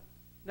nothing.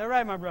 Is that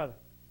right, my brother?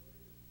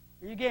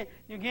 You can't.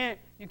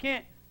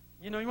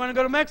 You know, you want to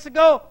go to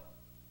Mexico?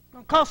 It's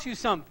going to cost you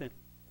something.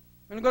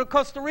 You want to go to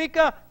Costa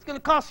Rica? It's going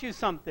to cost you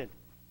something.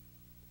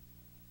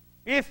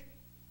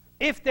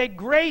 If they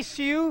grace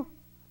you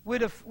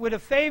with a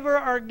favor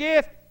or a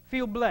gift,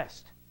 feel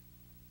blessed.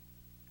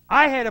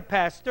 I had a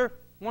pastor,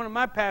 one of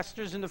my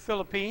pastors in the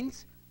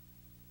Philippines,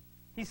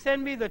 He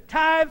sent me the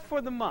tithe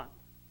for the month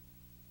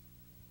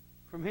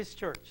from his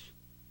church.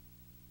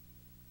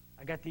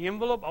 I got the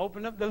envelope, I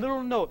opened up the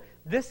little note.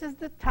 This is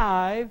the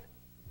tithe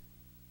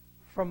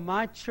from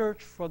my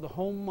church for the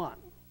whole month.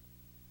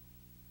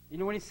 You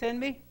know what he sent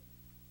me?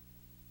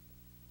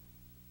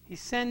 He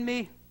sent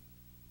me,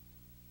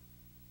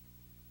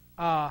 if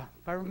I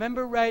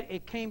remember right,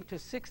 it came to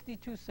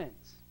 62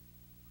 cents.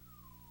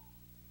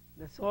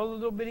 That's all the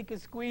little bit he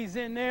could squeeze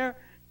in there,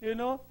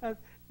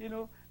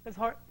 that's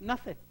hard.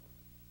 Nothing.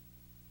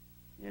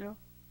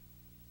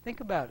 Think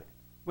about it.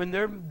 When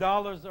their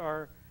dollars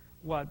are,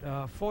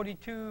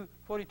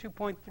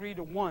 42.3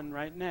 to 1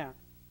 right now.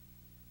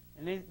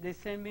 And they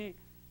send me,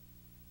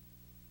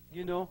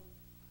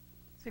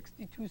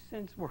 62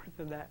 cents worth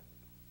of that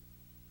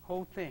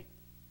whole thing.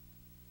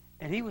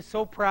 And he was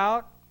so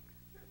proud.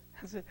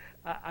 I said,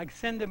 I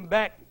send him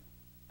back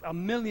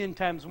 1,000,000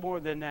 times more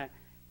than that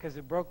because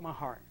it broke my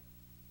heart.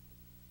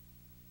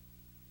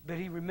 But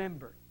he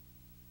remembered,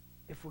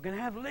 if we're going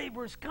to have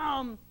laborers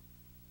come,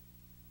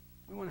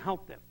 we want to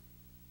help them.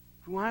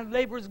 If we want to have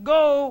laborers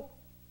go,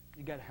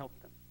 you got to help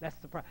them. That's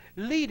the problem.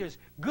 Leaders,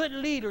 good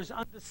leaders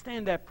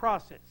understand that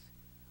process.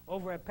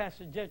 Over at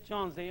Pastor Jet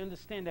Johns, they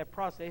understand that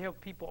process. They help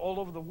people all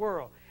over the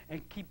world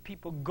and keep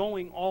people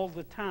going all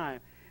the time.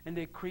 And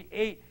they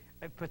create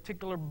a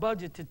particular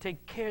budget to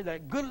take care of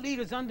that. Good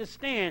leaders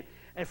understand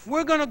if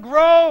we're going to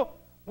grow,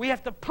 we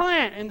have to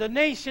plant in the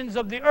nations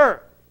of the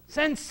earth.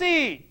 Send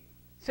seed.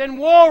 Send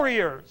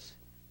warriors.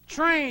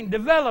 Train,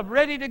 develop,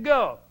 ready to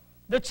go.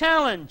 The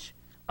challenge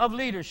of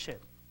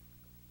leadership.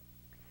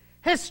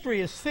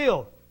 History is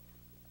filled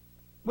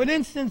with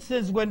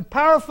instances when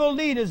powerful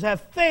leaders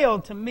have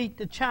failed to meet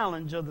the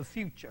challenge of the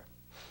future.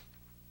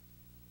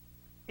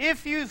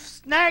 If you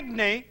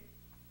stagnate,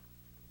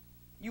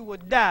 you will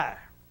die.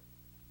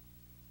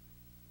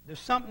 There's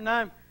something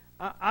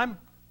I'm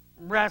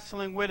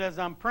wrestling with as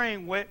I'm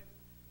praying with,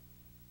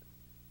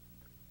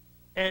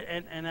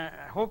 and I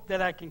hope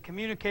that I can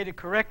communicate it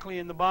correctly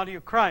in the body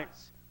of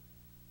Christ.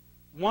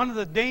 One of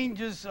the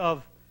dangers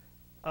of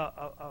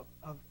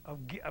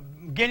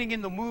getting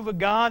in the move of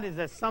God is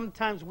that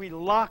sometimes we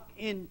lock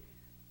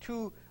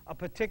into a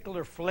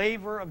particular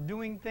flavor of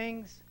doing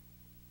things.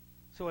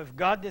 So if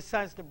God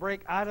decides to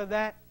break out of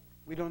that,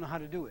 we don't know how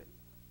to do it.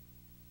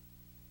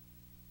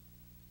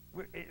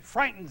 It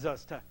frightens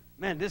us to,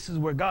 man, this is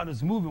where God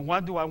is moving.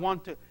 Why do I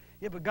want to?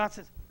 Yeah, but God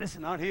says,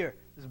 listen, out here,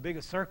 there's a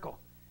bigger circle.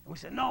 And we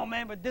say, no,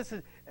 man, but this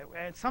is,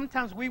 and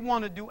sometimes we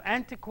want to do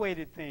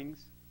antiquated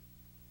things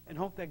and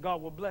hope that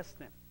God will bless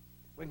them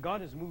when God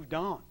has moved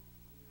on.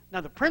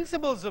 Now, the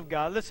principles of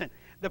God, listen,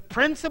 the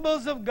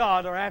principles of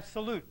God are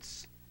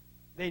absolutes.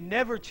 They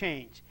never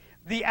change.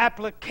 The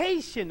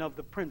application of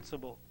the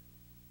principle.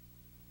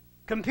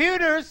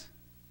 Computers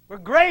were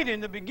great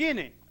in the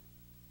beginning.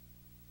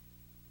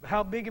 But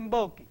how big and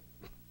bulky?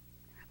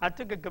 I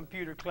took a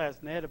computer class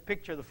and they had a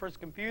picture of the first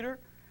computer.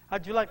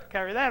 How'd you like to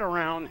carry that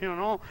around?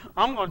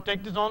 I'm going to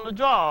take this on the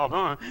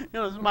job.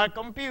 This is my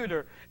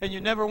computer. And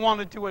you never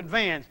wanted to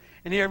advance.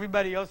 And here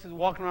everybody else is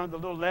walking around with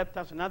the little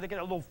laptops. And now they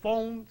got little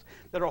phones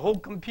that are whole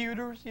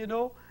computers,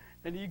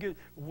 And you can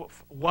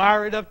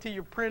wire it up to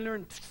your printer.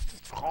 And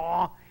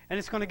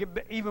it's going to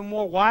get even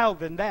more wild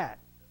than that.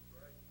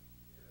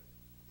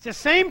 It's the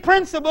same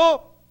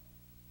principle.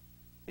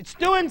 It's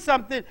doing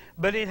something,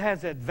 but it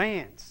has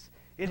advanced.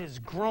 It has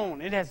grown.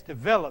 It has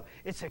developed.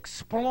 It's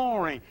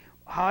exploring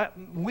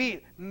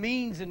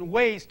means and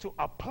ways to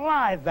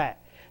apply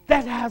that.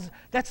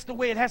 That's the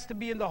way it has to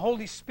be in the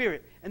Holy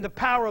Spirit and the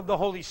power of the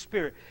Holy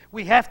Spirit.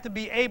 We have to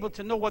be able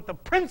to know what the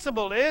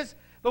principle is,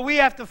 but we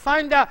have to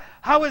find out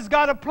how is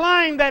God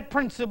applying that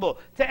principle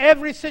to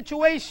every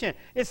situation.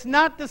 It's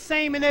not the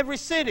same in every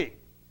city.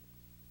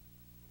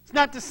 It's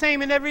not the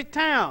same in every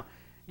town.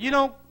 You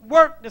don't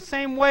work the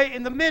same way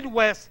in the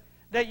Midwest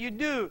that you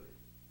do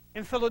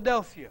in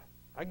Philadelphia.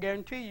 I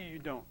guarantee you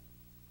don't.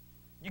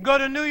 You go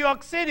to New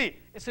York City,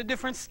 it's a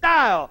different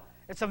style.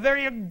 It's a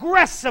very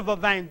aggressive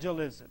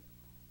evangelism.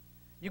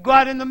 You go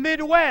out in the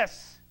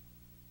Midwest,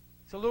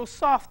 it's a little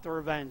softer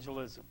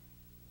evangelism.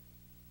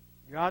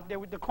 You're out there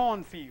with the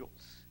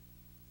cornfields.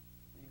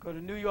 You go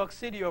to New York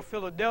City or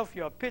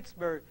Philadelphia or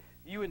Pittsburgh,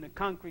 you in the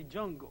concrete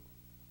jungle.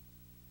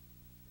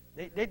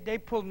 They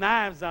pull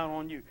knives out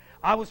on you.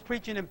 I was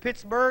preaching in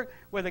Pittsburgh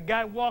where the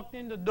guy walked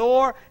in the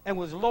door and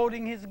was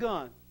loading his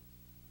gun.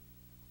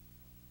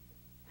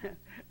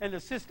 And the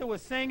sister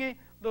was singing,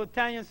 the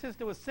Italian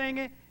sister was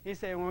singing. He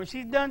said, when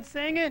she's done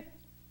singing,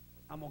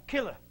 I'm going to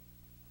kill her.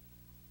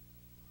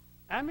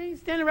 I mean,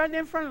 he's standing right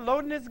there in front of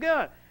loading his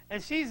gun.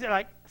 And she's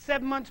like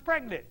 7 months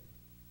pregnant.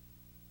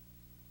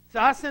 So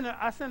I sent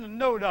a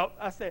note out.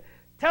 I said,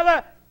 tell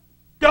her,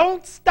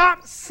 don't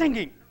stop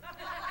singing.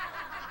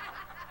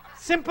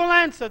 Simple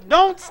answer,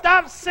 don't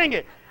stop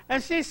singing.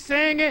 And she's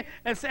singing,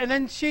 and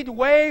then she'd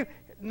wave,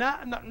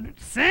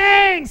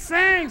 sing,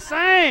 sing,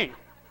 sing.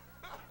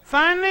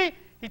 Finally,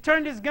 he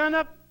turned his gun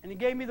up, and he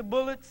gave me the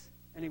bullets,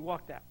 and he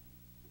walked out.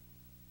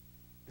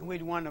 And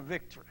we'd won a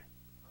victory.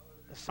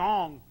 The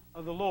song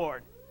of the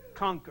Lord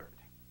conquered.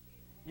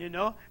 You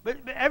know, but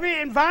every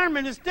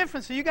environment is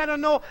different, so you got to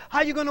know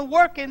how you're going to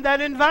work in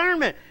that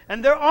environment.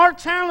 And there are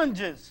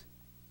challenges.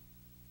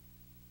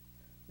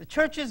 The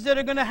churches that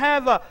are going to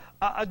have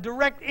a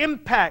direct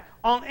impact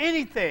on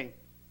anything,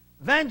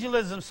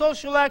 evangelism,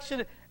 social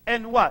action,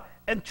 and what?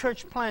 And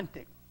church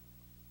planting.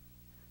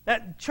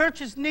 That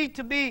churches need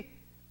to be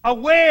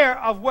aware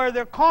of where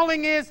their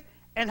calling is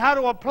and how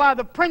to apply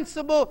the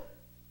principle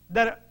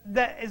that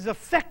is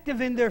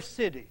effective in their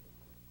city.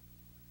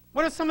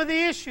 What are some of the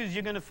issues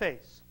you're going to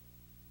face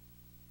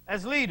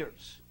as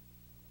leaders?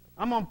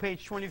 I'm on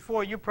page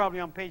 24. You're probably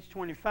on page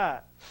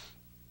 25.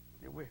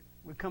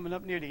 We're coming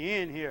up near the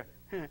end here.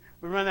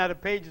 We run out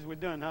of pages, we're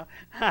done, huh?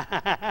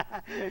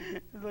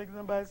 It's like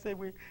somebody said,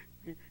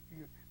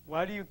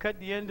 why do you cut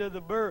the end of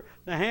the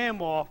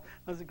ham off?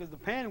 I said, because the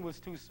pan was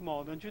too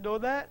small. Don't you know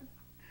that?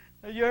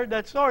 You heard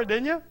that story,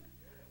 didn't you?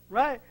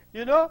 Right.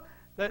 You know?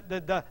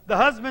 The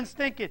husband's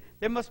thinking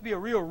there must be a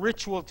real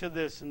ritual to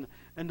this, and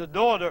the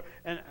daughter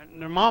and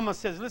her mama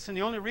says, listen,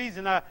 the only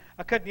reason I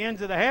cut the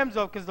ends of the hams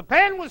off because the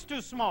pan was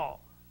too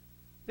small.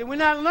 Then we're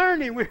not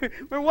learning.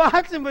 We're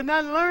watching but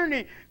not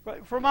learning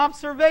from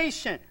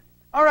observation.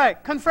 All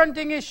right,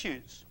 confronting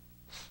issues.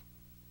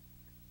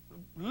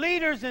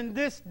 Leaders in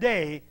this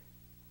day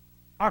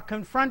are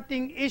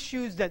confronting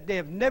issues that they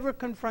have never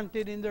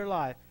confronted in their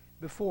life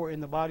before in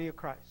the body of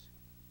Christ.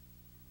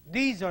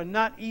 These are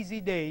not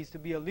easy days to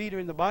be a leader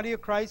in the body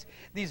of Christ.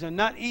 These are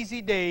not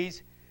easy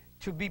days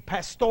to be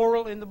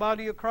pastoral in the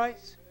body of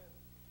Christ.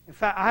 In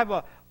fact, I have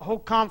a whole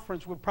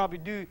conference we'll probably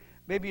do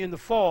maybe in the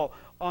fall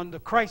on the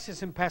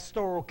crisis in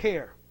pastoral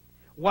care.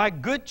 Why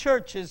good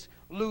churches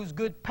lose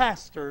good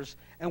pastors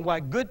and why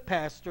good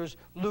pastors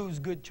lose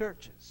good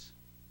churches.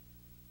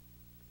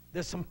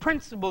 There's some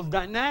principles,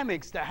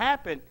 dynamics that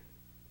happen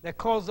that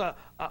cause a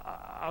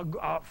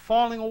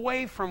falling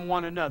away from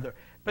one another.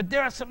 But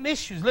there are some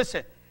issues.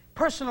 Listen,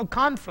 personal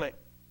conflict,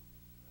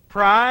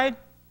 pride,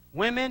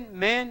 women,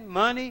 men,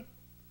 money,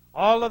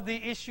 all of the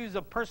issues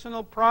of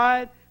personal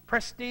pride,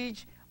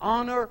 prestige,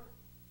 honor.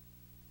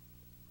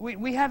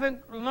 We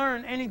haven't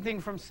learned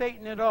anything from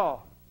Satan at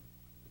all.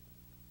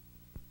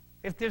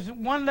 If there's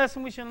one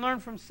lesson we should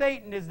learn from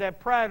Satan is that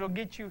pride will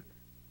get you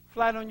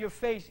flat on your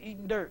face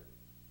eating dirt.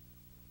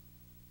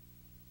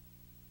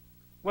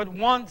 What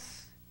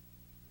once,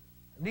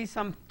 at least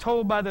I'm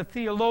told by the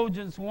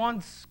theologians,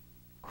 once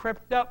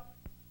crept up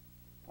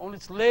on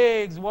its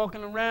legs,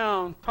 walking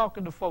around,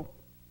 talking to folk.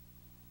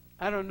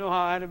 I don't know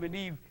how Adam and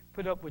Eve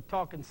put up with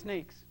talking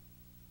snakes.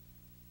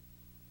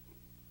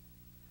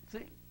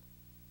 See?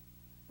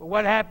 But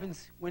what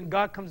happens when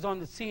God comes on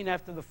the scene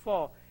after the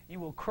fall? You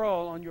will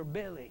crawl on your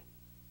belly,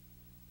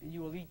 and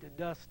you will eat the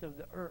dust of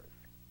the earth.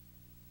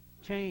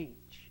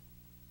 Change.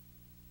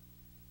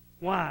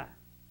 Why?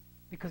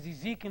 Because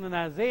Ezekiel and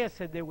Isaiah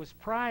said there was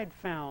pride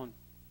found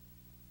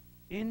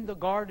in the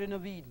Garden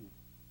of Eden.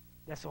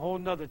 That's a whole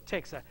nother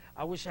text.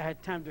 I wish I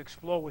had time to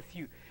explore with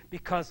you.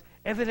 Because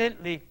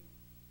evidently,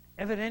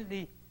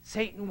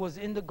 Satan was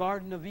in the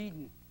Garden of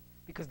Eden.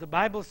 Because the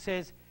Bible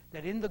says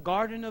that in the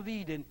Garden of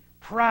Eden,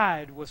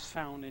 pride was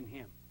found in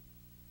him.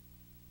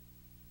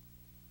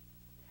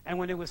 And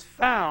when it was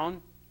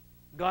found,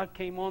 God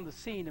came on the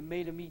scene and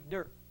made him eat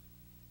dirt.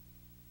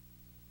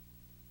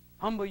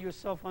 Humble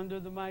yourself under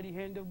the mighty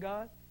hand of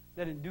God,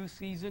 that in due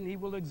season he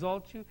will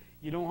exalt you.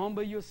 You don't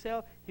humble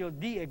yourself, he'll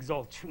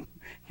de-exalt you.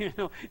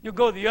 You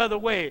go the other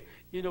way.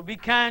 Be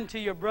kind to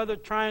your brother,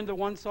 trying, the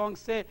one song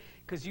said,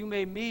 because you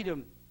may meet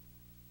him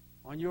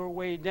on your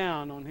way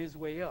down, on his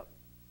way up.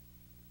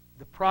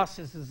 The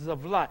processes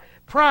of life.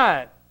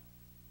 Pride.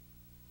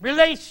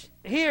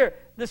 Here,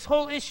 this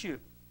whole issue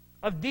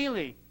of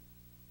dealing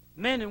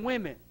men and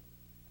women.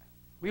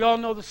 We all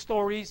know the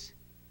stories.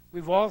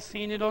 We've all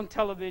seen it on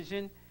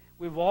television.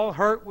 We've all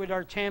heard with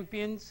our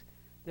champions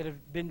that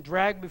have been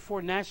dragged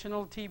before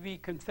national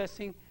TV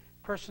confessing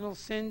personal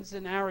sins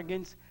and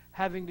arrogance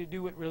having to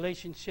do with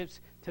relationships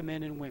to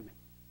men and women.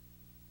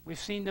 We've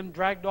seen them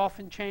dragged off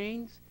in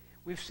chains.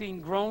 We've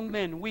seen grown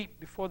men weep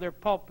before their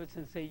pulpits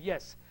and say,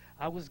 yes,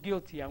 I was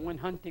guilty. I went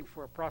hunting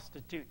for a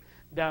prostitute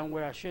down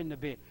where I shouldn't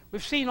have been.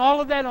 We've seen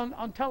all of that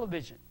on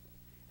television.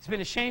 It's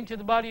been a shame to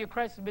the body of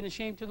Christ. It's been a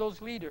shame to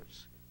those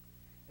leaders.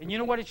 And you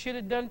know what it should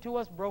have done to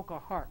us? Broke our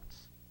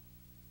hearts.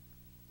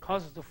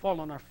 Caused us to fall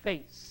on our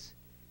face.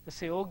 To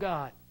say, oh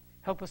God,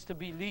 help us to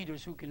be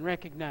leaders who can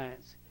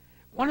recognize.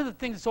 One of the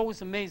things that's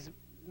always amazed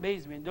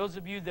me, and those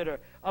of you that are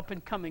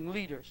up-and-coming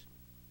leaders,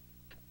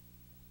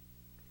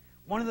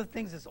 one of the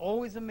things that's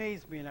always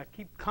amazed me, and I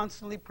keep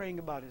constantly praying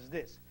about, is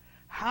this.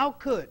 How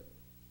could,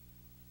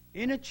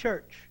 in a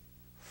church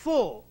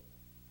full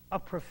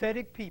of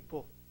prophetic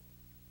people,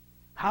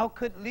 how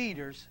could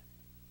leaders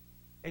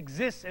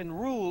exist and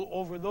rule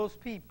over those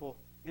people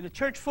in a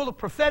church full of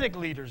prophetic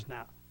leaders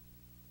now?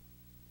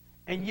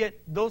 And yet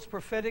those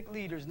prophetic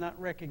leaders not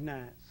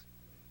recognize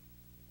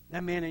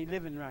that man ain't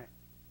living right.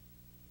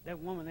 That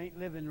woman ain't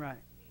living right.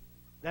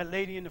 That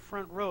lady in the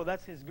front row,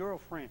 that's his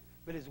girlfriend,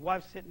 but his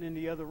wife's sitting in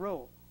the other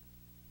row.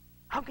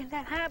 How can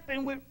that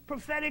happen with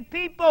prophetic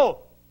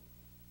people?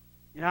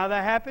 You know how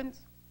that happens?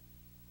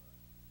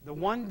 The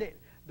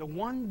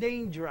one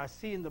danger I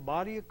see in the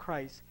body of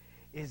Christ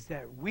is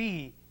that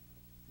we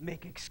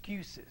make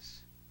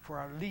excuses for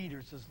our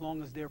leaders as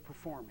long as they're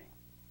performing.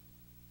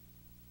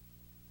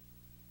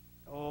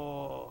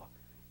 Oh,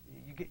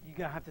 you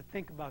got to have to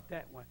think about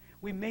that one.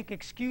 We make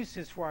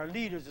excuses for our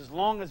leaders as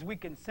long as we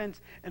can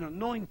sense an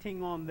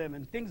anointing on them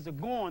and things are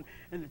going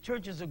and the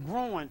churches are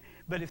growing.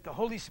 But if the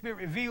Holy Spirit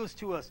reveals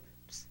to us,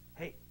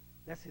 hey,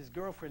 that's his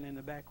girlfriend in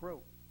the back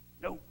row.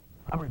 No,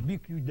 I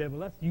rebuke you, devil.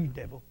 That's you,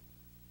 devil.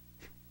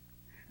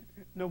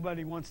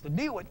 Nobody wants to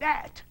deal with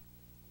that.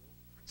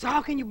 So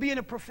how can you be in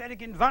a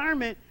prophetic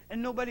environment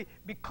and nobody,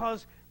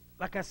 because,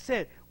 like I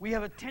said, we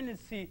have a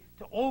tendency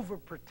to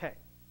overprotect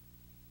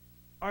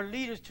our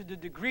leaders to the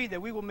degree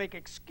that we will make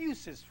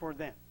excuses for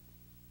them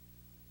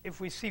if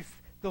we see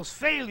those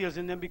failures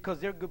in them because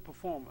they're good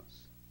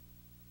performers.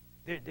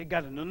 They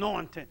got an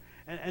anointing.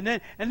 And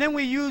then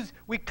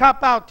we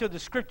cop out to the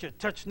scripture,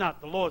 touch not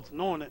the Lord's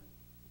anointed,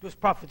 those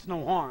prophets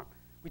no harm.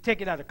 We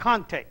take it out of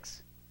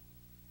context.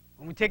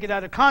 When we take it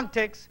out of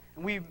context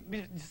and we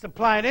just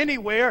apply it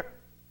anywhere,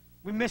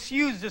 we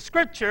misuse the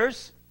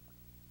scriptures.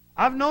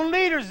 I've known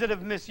leaders that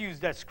have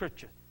misused that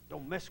scripture.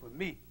 Don't mess with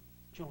me.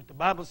 You know what the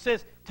Bible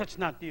says? Touch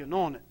not the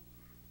anointed.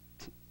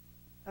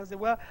 I said,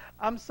 well,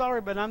 I'm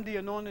sorry, but I'm the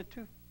anointed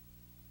too.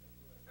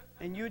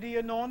 And you the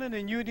anointed,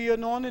 and you the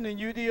anointed, and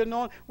you the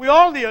anointed. We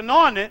all the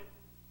anointed.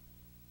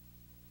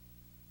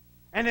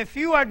 And if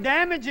you are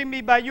damaging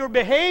me by your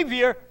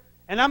behavior,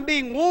 and I'm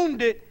being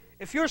wounded,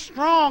 if you're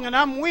strong and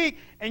I'm weak,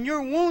 and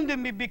you're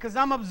wounding me because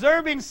I'm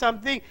observing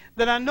something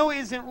that I know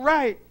isn't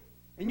right,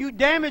 and you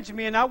damage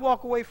me and I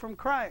walk away from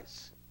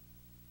Christ,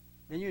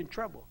 then you're in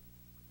trouble.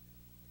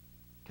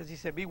 Because he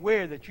said,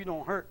 beware that you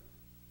don't hurt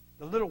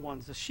the little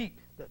ones, the sheep,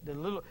 the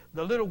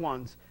little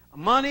ones.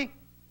 Money,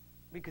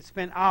 we could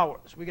spend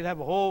hours. We could have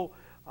a whole,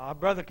 our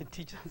brother could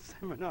teach us a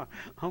seminar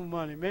on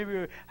money. Maybe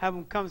we'll have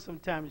him come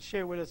sometime and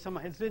share with us some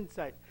of his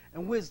insight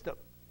and wisdom.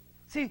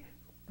 See,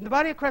 in the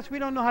body of Christ, we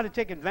don't know how to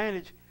take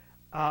advantage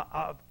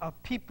of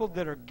people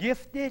that are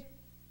gifted,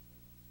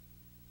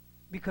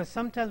 because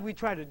sometimes we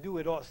try to do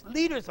it all.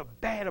 Leaders are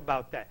bad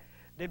about that.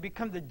 They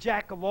become the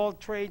jack of all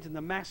trades and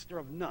the master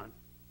of none.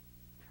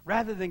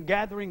 Rather than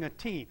gathering a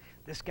team,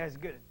 this guy's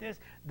good at this,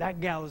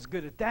 that gal is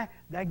good at that,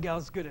 that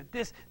gal's good at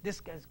this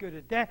guy's good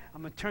at that,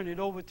 I'm going to turn it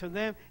over to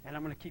them, and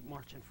I'm going to keep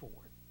marching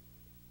forward.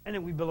 And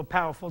then we build a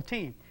powerful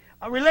team.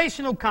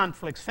 Relational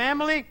conflicts,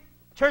 family,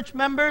 church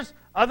members,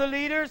 other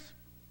leaders.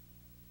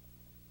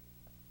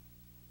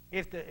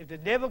 If the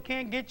devil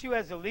can't get you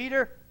as a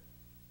leader,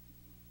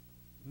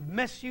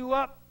 mess you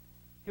up,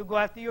 he'll go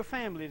after your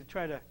family to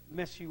try to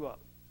mess you up.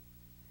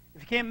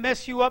 If he can't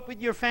mess you up with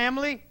your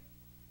family,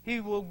 he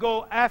will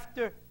go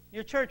after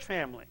your church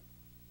family.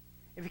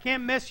 If he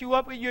can't mess you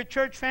up with your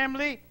church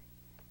family,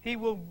 he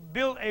will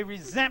build a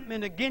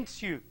resentment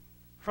against you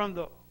from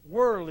the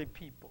worldly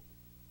people.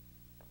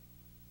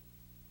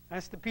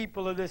 That's the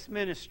people of this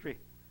ministry.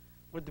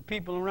 What the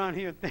people around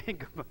here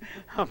think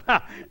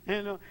about,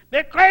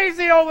 they're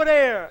crazy over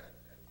there.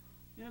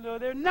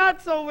 They're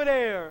nuts over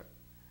there.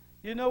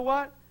 You know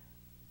what?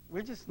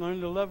 We're just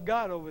learning to love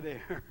God over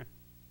there.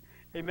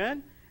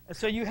 Amen? And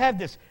so you have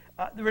this.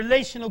 The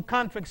relational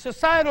conflict,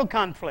 societal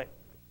conflict.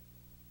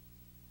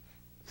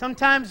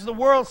 Sometimes the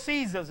world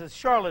sees us as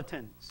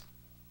charlatans.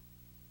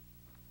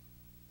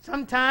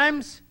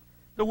 Sometimes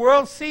the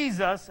world sees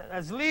us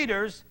as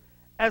leaders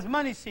as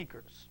money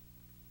seekers.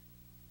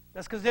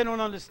 That's because they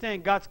don't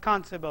understand God's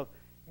concept of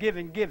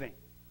giving.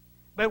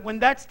 But when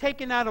that's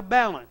taken out of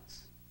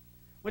balance,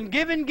 when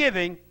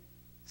giving,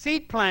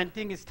 seed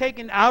planting is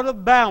taken out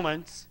of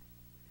balance,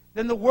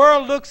 then the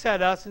world looks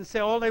at us and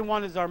says, all they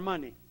want is our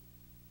money.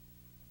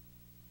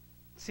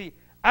 See,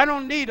 I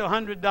don't need a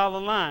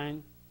 $100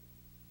 line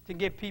to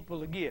get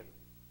people to give.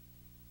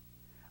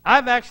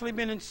 I've actually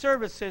been in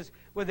services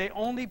where they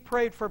only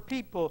prayed for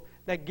people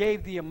that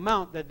gave the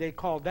amount that they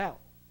called out.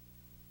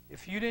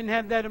 If you didn't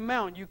have that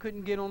amount, you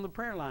couldn't get on the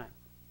prayer line.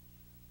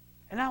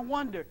 And I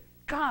wonder,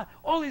 God,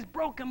 all these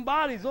broken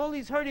bodies, all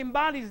these hurting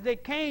bodies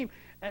that came,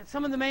 and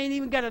some of them ain't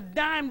even got a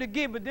dime to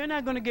give, but they're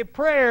not going to get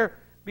prayer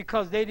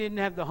because they didn't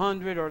have the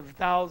 100 or the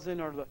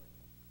 1,000 or the...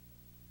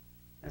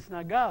 That's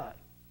not God.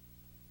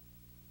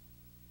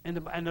 And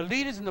the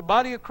leaders in the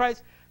body of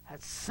Christ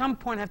at some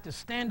point have to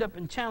stand up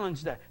and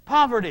challenge that.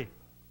 Poverty,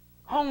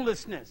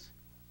 homelessness.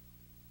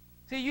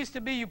 See, it used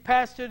to be you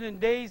pastored in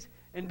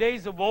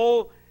days of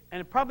old,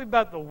 and probably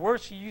about the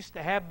worst you used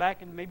to have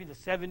back in maybe the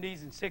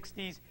 70s and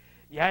 60s.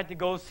 You had to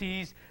go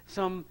see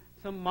some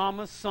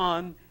mama's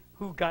son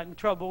who got in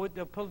trouble with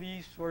the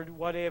police or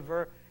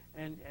whatever,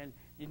 and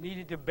you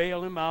needed to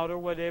bail him out or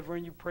whatever,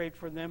 and you prayed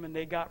for them, and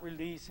they got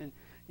released, and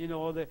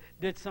they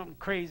did something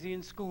crazy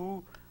in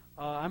school.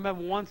 I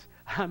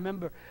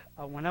remember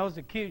when I was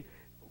a kid,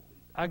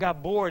 I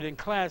got bored in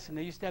class, and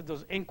they used to have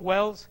those ink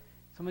wells.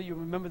 Some of you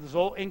remember those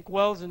old ink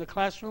wells in the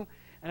classroom?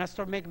 And I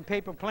started making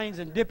paper planes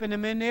and dipping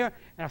them in there,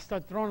 and I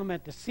started throwing them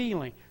at the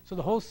ceiling. So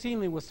the whole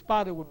ceiling was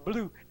spotted with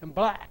blue and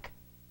black.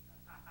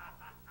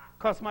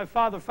 Cost my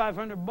father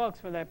 $500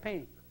 for that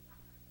paint.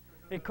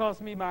 It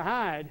cost me my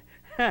hide.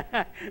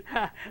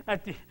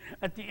 at the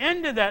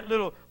end of that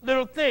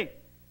little thing.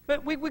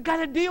 But we got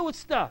to deal with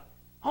stuff.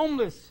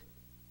 Homeless,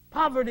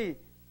 poverty,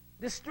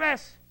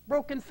 distress,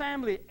 broken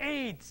family,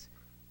 AIDS.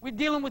 We're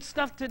dealing with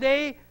stuff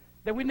today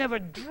that we never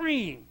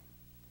dreamed.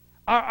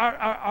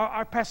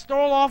 Our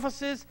pastoral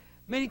offices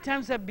many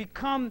times have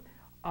become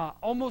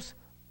almost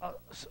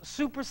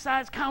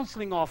supersized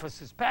counseling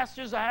offices.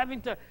 Pastors are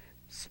having to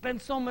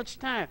spend so much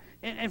time.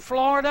 In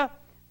Florida,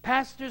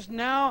 pastors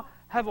now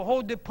have a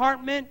whole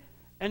department,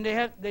 and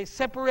they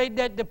separate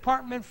that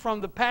department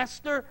from the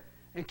pastor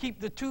and keep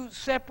the two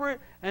separate,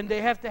 and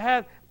they have to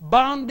have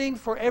bonding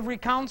for every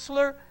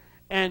counselor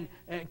and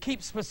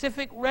keep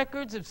specific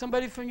records. If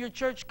somebody from your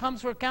church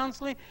comes for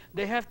counseling,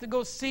 they have to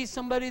go see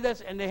somebody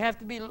and they have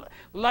to be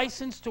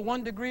licensed to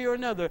one degree or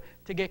another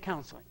to get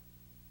counseling.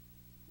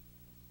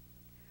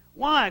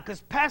 Why?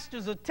 Because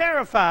pastors are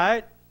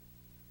terrified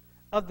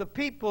of the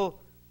people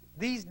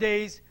these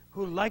days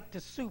who like to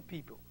sue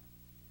people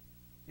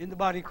in the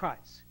body of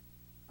Christ.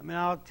 I mean,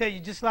 I'll tell you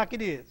just like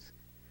it is.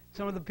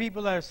 Some of the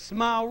people that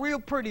smile real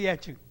pretty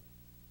at you,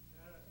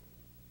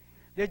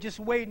 they're just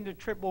waiting to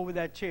trip over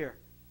that chair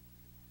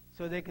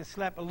so they can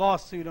slap a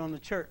lawsuit on the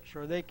church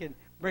or they can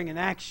bring an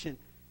action.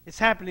 It's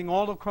happening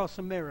all across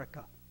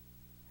America.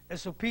 And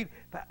so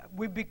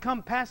we've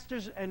become,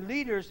 pastors and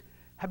leaders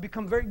have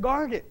become very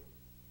guarded.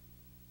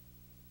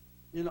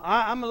 You know,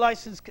 I'm a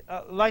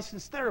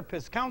licensed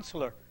therapist,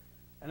 counselor,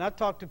 and I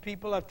talk to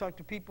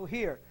people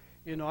here.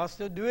 You know, I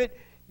still do it,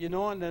 you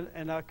know,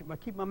 and I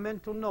keep my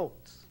mental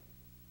notes.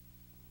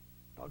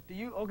 Talk to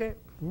you, okay.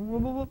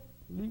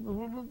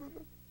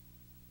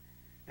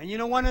 And you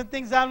know, one of the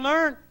things I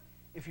learned,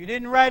 if you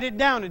didn't write it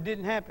down, it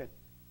didn't happen.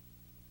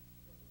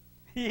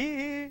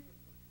 If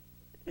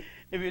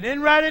you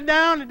didn't write it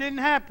down, it didn't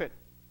happen.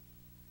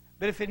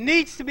 But if it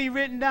needs to be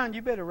written down,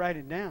 you better write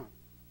it down.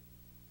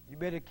 You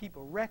better keep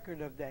a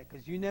record of that,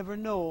 because you never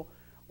know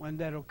when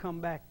that'll come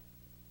back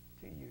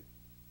to you.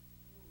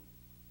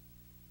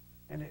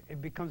 And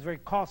it becomes very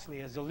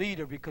costly as a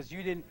leader because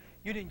you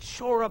didn't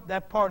shore up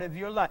that part of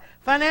your life.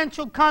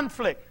 Financial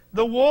conflict,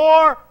 the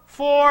war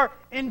for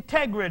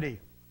integrity.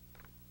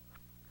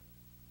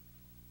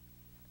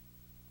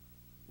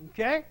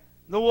 Okay?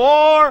 The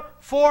war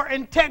for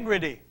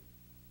integrity.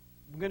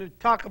 We're going to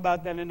talk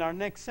about that in our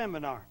next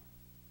seminar.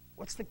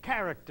 What's the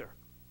character?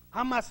 How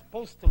am I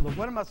supposed to look?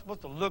 What am I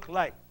supposed to look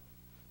like?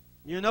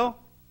 You know?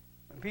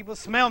 When people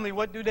smell me,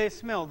 what do they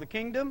smell? The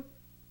kingdom?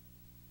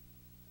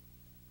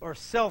 Or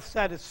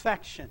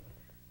self-satisfaction?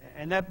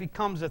 And that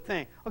becomes a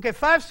thing. Okay,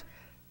 five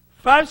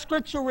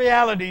scriptural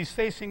realities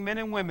facing men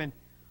and women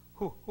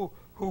who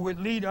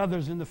would lead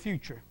others in the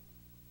future.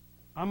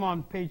 I'm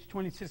on page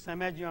 26. I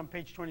imagine you're on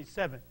page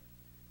 27.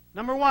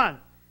 Number one,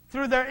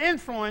 through their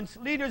influence,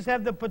 leaders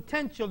have the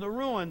potential to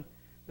ruin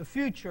the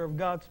future of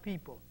God's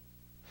people.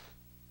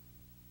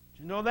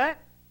 Did you know that?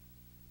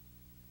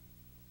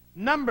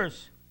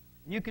 Numbers.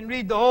 You can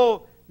read the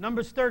whole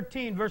Numbers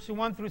 13, verses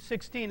 1 through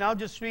 16. I'll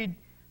just read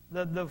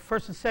the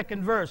first and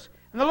second verse.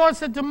 And the Lord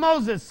said to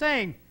Moses,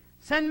 saying,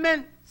 Send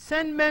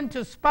men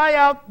to spy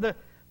out the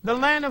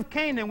land of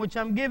Canaan, which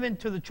I'm giving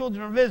to the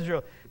children of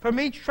Israel. From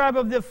each tribe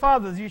of their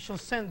fathers you shall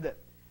send them.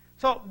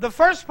 So the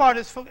first part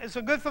is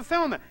a good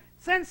fulfillment.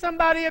 Send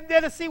somebody up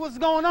there to see what's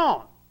going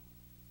on.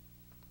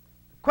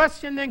 The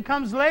question then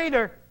comes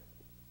later,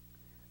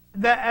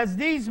 that as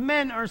these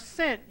men are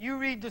sent, you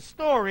read the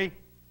story,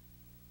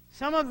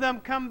 some of them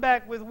come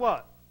back with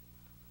what?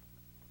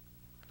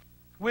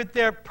 With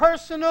their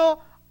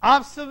personal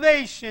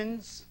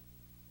observations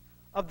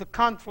of the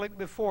conflict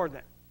before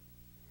them.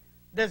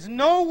 There's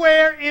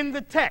nowhere in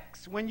the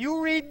text, when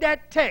you read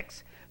that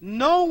text,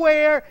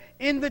 nowhere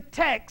in the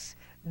text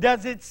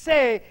does it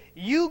say,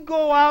 you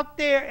go out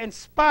there and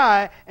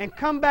spy and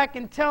come back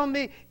and tell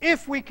me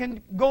if we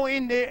can go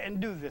in there and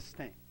do this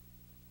thing.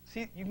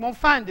 See, you won't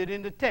find it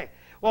in the text.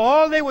 Well,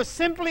 all they were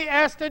simply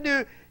asked to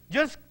do,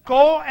 just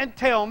go and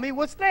tell me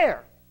what's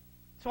there.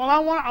 So I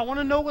want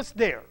to know what's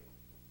there.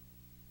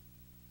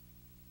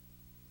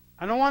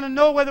 I don't want to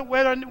know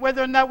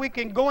whether or not we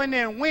can go in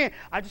there and win.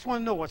 I just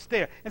want to know what's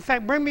there. In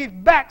fact, bring me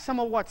back some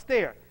of what's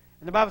there.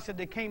 And the Bible said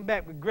they came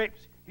back with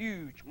grapes,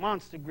 huge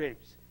monster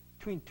grapes,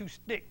 between two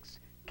sticks,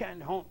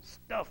 candy home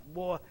stuff,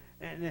 boy.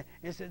 And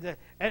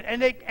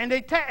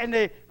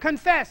they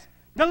confess,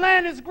 the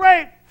land is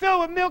great,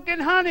 filled with milk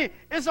and honey.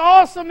 It's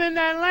awesome in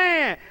that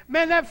land.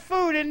 Man, that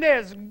food in there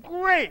is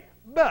great.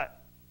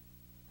 But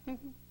you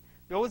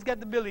always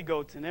got the billy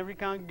goats in every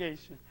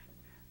congregation.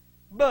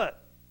 But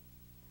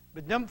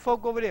them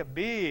folk over there,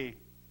 big.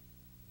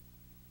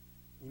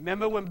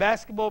 Remember when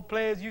basketball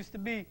players used to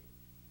be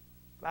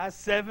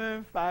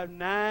 5'7",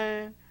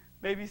 5'9",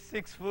 maybe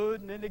 6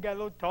 foot, and then they got a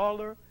little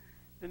taller.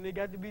 Then they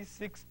got to be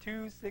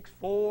 6'2",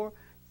 6'4",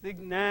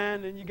 6'9",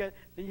 and then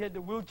you had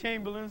the Will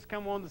Chamberlains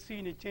come on the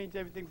scene and change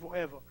everything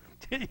forever.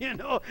 You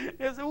know,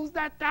 they said, who's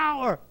that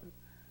tower?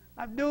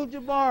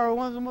 Abdul-Jabbar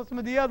or some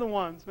of the other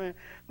ones, man.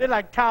 They're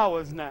like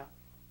towers now.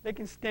 They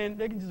can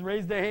just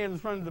raise their hands in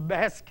front of the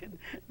basket.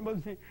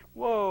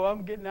 Whoa,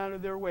 I'm getting out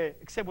of their way.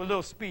 Except with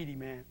little Speedy,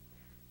 man.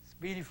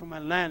 Beatty from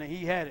Atlanta,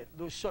 he had it.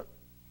 Little short.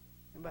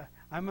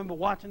 I remember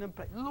watching him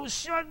play. Little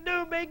short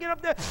dude, man, get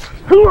up there.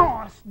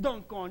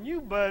 Dunk on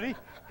you, buddy.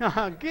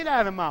 Get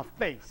out of my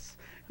face.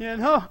 You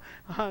know,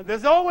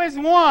 there's always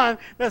one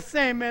that's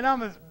saying, man,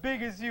 I'm as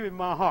big as you in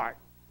my heart.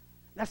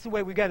 That's the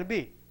way we got to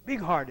be.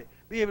 Big-hearted.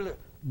 Be able to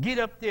get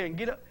up there and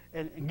get up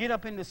and get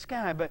up in the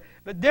sky. But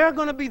there are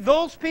going to be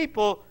those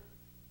people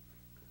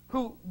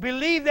who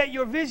believe that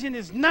your vision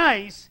is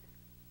nice,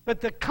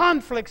 but the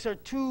conflicts are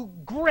too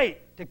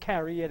great to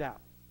carry it out.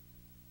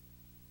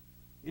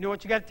 You know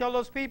what you got to tell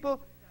those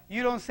people?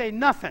 You don't say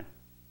nothing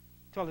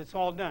until it's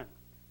all done.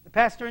 The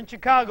pastor in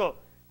Chicago,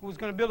 who was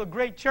going to build a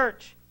great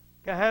church,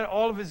 had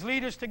all of his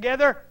leaders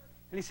together,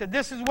 and he said,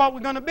 this is what we're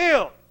going to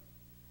build.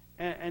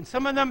 And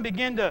some of them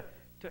began to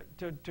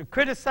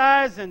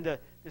criticize and to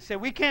say,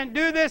 we can't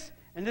do this.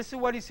 And this is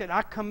what he said,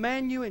 I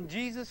command you in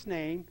Jesus'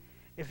 name,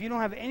 if you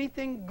don't have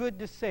anything good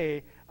to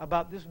say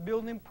about this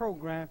building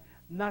program,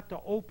 not to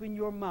open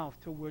your mouth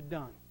till we're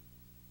done.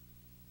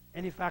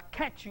 And if I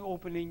catch you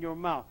opening your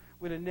mouth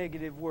with a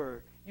negative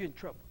word, you're in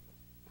trouble.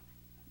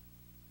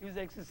 He was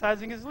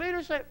exercising his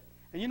leadership.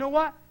 And you know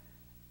what?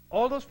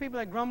 All those people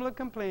that grumble and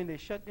complain, they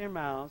shut their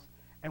mouths.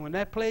 And when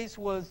that place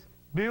was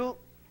built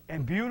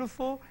and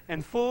beautiful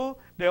and full,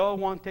 they all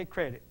want to take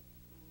credit.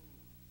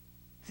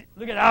 See,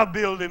 look at our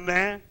building,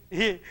 man.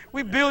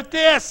 We built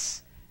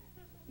this.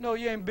 No,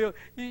 you ain't built.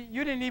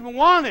 You didn't even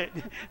want it.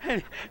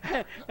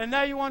 And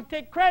now you want to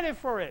take credit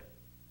for it.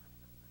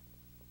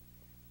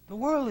 The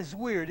world is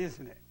weird,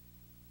 isn't it?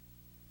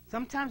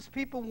 Sometimes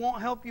people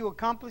won't help you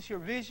accomplish your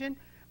vision,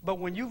 but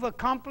when you've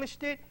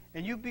accomplished it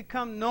and you've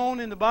become known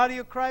in the body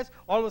of Christ,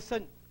 all of a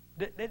sudden,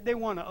 they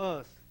want to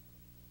us.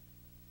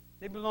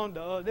 They belong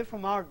to us. They're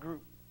from our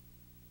group.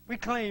 We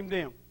claim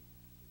them.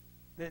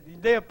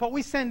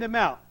 We send them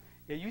out.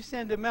 Yeah, you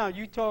send them out.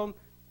 You tell them,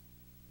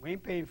 we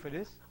ain't paying for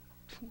this.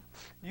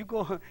 You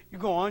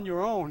go on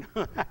your own.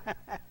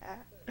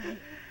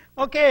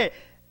 Okay.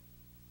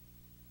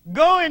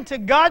 Go into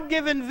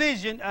God-given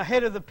vision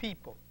ahead of the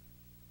people.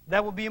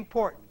 That will be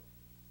important.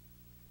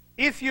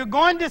 If you're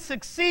going to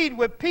succeed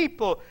with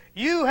people,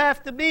 you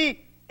have to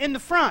be in the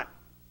front.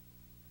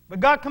 But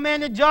God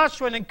commanded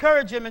Joshua and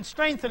encouraged him and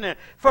strengthened him.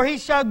 For he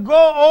shall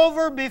go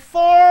over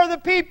before the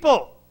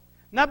people,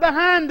 not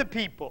behind the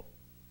people.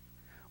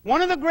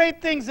 One of the great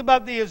things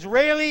about the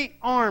Israeli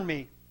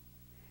army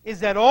is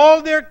that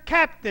all their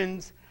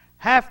captains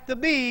have to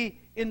be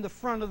in the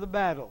front of the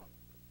battle.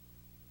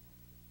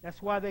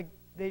 That's why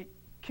they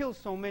kill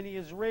so many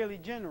Israeli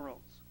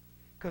generals,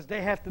 because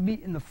they have to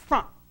be in the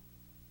front.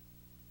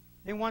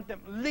 They want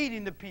them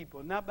leading the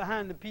people, not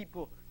behind the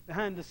people,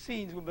 behind the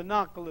scenes with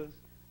binoculars.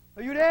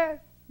 Are you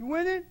there? You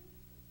winning?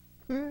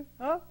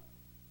 Huh?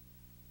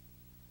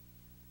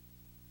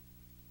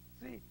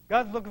 See,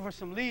 God's looking for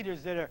some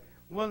leaders that are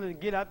willing to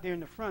get out there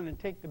in the front and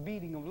take the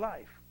beating of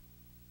life.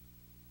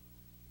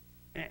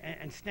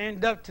 And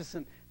stand up to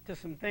some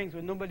things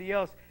with nobody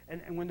else.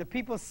 And when the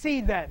people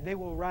see that, they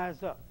will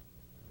rise up.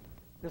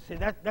 They'll say,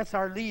 that's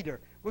our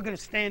leader. We're going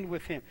to stand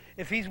with him.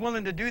 If he's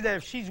willing to do that,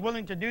 if she's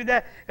willing to do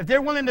that, if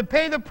they're willing to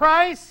pay the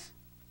price,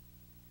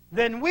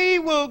 then we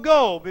will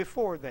go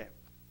before them.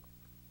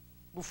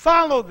 We'll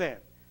follow them.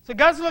 So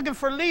God's looking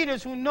for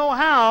leaders who know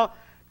how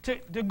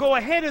to go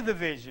ahead of the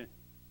vision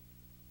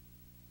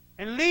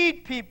and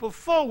lead people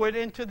forward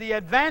into the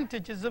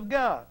advantages of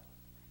God.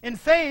 In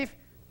faith,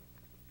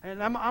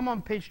 and I'm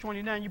on page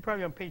 29, you're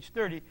probably on page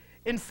 30.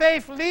 In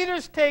faith,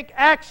 leaders take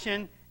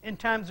action in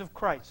times of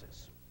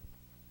crisis.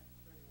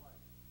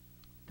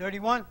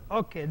 31?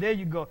 Okay, there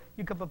you go.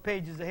 You're a couple of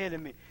pages ahead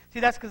of me. See,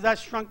 that's because I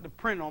shrunk the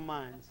print on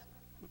mine.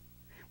 When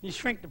you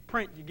shrink the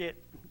print, you get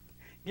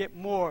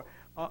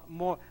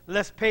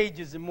less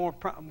pages and more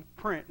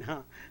print.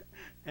 Huh?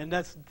 And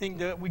that's the thing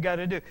that we got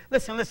to do.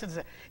 Listen.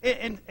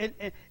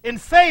 In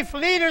faith,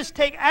 leaders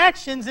take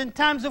actions in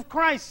times of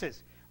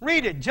crisis.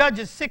 Read it,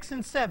 Judges 6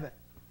 and 7.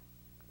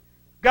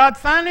 God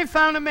finally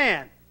found a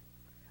man,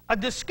 a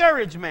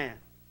discouraged man.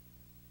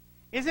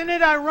 Isn't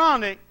it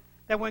ironic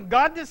that when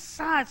God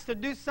decides to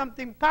do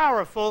something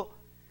powerful,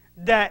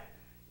 that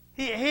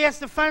he has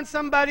to find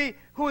somebody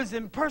who is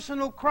in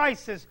personal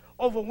crisis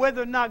over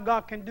whether or not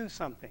God can do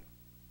something?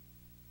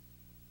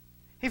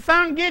 He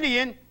found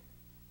Gideon,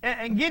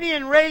 and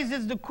Gideon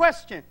raises the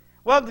question.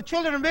 Well, the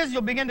children of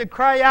Israel began to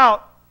cry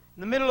out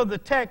in the middle of the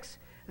text.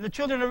 And the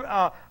children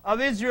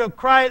of Israel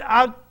cried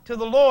out to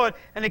the Lord.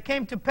 And it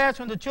came to pass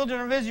when the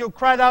children of Israel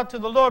cried out to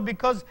the Lord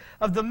because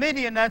of the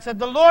Midianites, that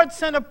the Lord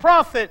sent a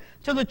prophet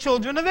to the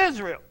children of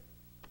Israel.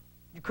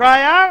 You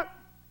cry out,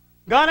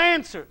 God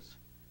answers.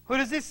 Who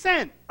does he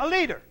send? A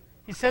leader.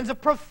 He sends a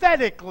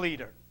prophetic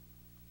leader.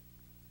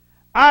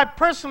 I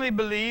personally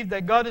believe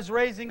that God is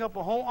raising up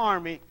a whole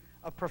army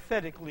of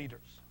prophetic leaders.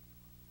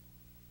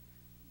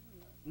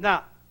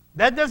 Now,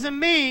 that doesn't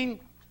mean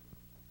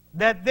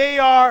that they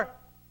are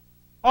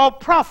all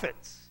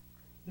prophets.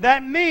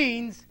 That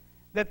means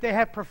that they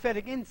have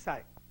prophetic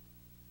insight.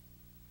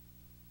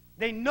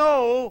 They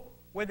know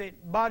where the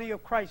body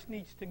of Christ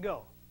needs to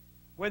go,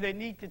 where they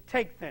need to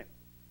take them.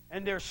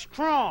 And they're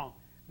strong.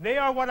 They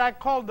are what I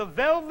call the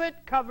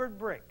velvet-covered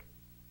brick.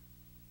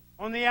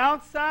 On the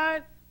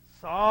outside,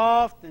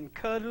 soft and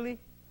cuddly.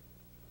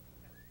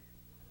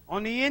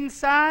 On the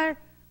inside,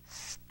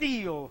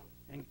 steel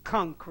and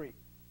concrete.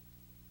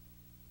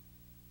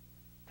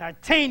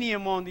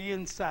 Titanium on the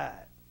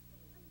inside.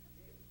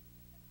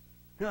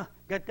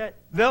 Got that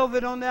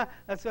velvet on there?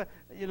 That's the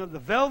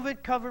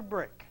velvet-covered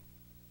brick.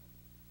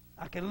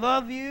 I can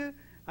love you.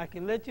 I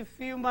can let you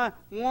feel my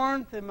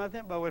warmth and my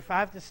thing. But if I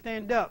have to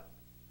stand up,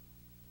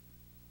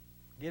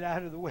 get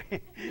out of the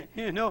way.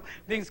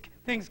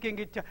 Things can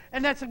get tough.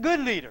 And that's a good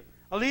leader.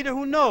 A leader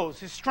who knows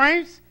his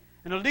strengths,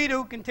 and a leader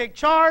who can take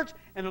charge,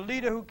 and a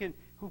leader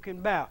who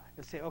can bow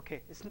and say,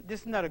 okay,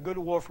 this is not a good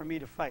war for me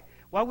to fight.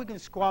 Why are we going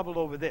to squabble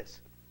over this?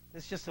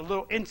 It's just a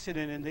little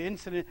incident, and the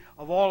incident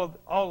of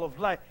all of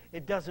life,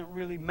 it doesn't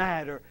really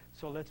matter,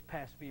 so let's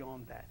pass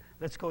beyond that.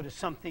 Let's go to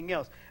something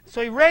else.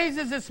 So he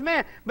raises this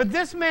man, but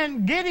this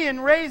man, Gideon,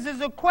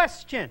 raises a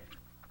question.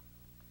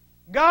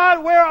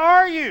 God, where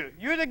are you?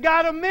 You're the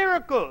God of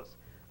miracles.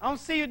 I don't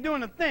see you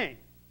doing a thing.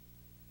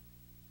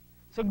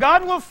 So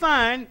God will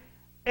find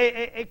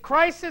a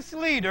crisis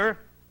leader,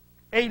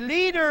 a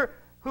leader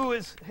who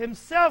is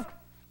himself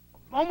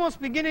almost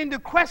beginning to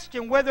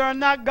question whether or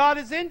not God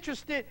is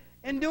interested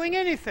in doing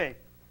anything.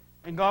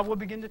 And God will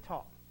begin to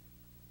talk.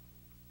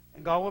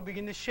 And God will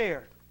begin to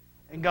share.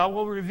 And God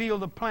will reveal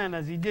the plan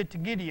as he did to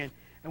Gideon.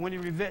 And when he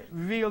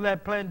revealed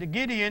that plan to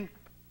Gideon,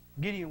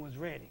 Gideon was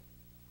ready.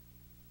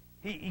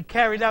 He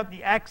carried out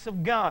the acts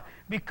of God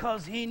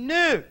because he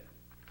knew.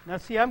 Now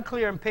see, I'm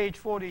clear on page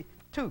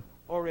 42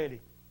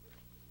 already.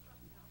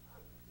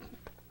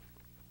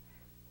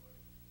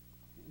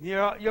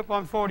 You're up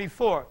on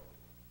 44.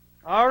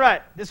 All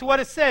right, this is what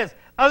it says.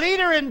 A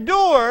leader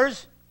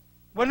endures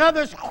when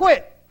others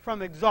quit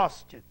from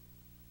exhaustion.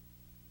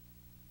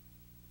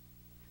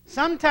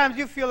 Sometimes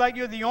you feel like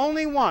you're the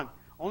only one,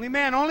 only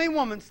man, only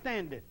woman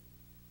standing.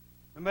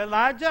 Remember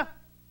Elijah?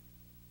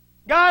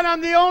 God,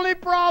 I'm the only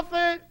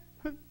prophet.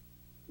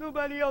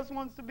 Nobody else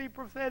wants to be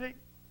prophetic.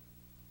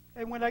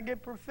 And when I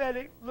get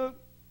prophetic, look,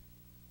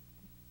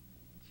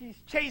 she's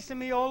chasing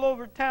me all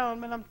over town.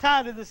 Man, I'm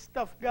tired of this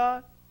stuff,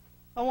 God.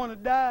 I want to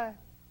die.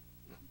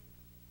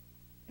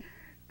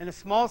 And a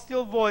small,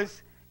 still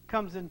voice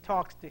comes and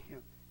talks to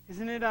him.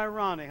 Isn't it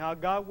ironic how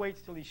God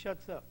waits till he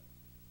shuts up?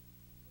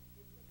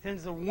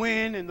 Sends the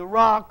wind and the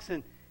rocks,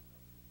 and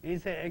he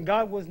said, and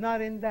God was not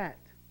in that.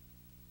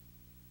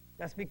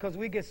 That's because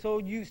we get so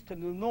used to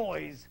the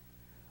noise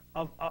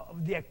of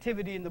the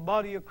activity in the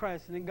body of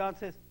Christ. And then God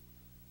says,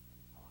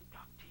 I want to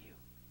talk to you.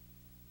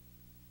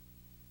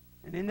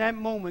 And in that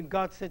moment,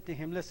 God said to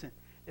him, listen,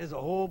 there's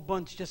a whole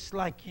bunch just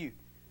like you.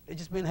 They've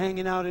just been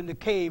hanging out in the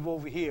cave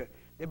over here.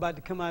 They're about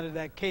to come out of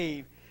that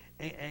cave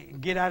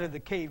and get out of the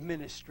cave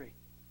ministry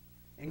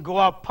and go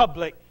out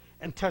public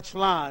and touch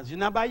lives. You're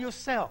not by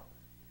yourself.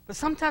 But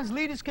sometimes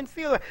leaders can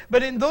feel it.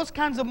 But in those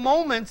kinds of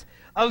moments,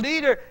 a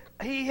leader,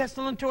 he has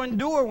to learn to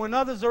endure when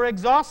others are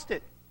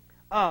exhausted.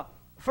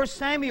 1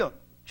 Samuel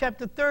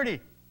chapter 30.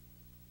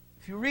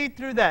 If you read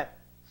through that,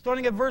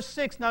 starting at verse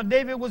 6, now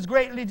David was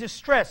greatly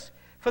distressed,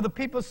 for the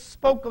people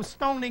spoke of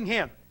stoning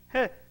him.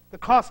 The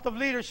cost of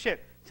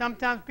leadership.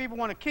 Sometimes people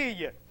want to kill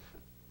you.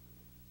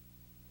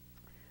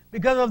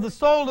 Because of the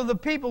soul of the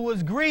people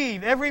was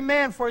grieved, every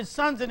man for his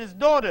sons and his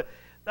daughter.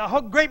 The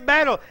whole great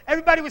battle,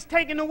 everybody was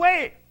taken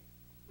away.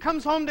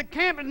 Comes home to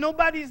camp and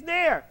nobody's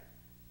there.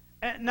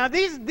 And now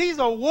these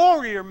are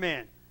warrior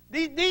men.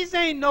 These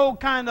ain't no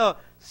kind of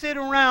sit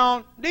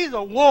around. These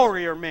are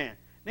warrior men.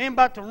 They ain't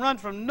about to run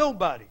from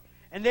nobody.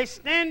 And they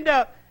stand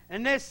up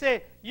and they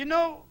say,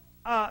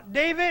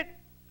 David,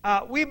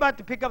 we about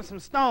to pick up some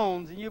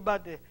stones and you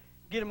about to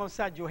get them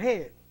upside your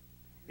head.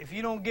 If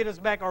you don't get us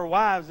back our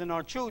wives and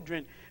our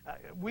children,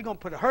 we're going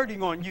to put a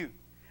hurting on you.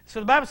 So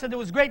the Bible said there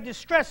was great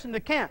distress in the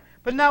camp.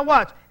 But now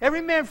watch.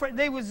 Every man,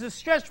 they was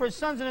distressed for his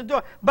sons and his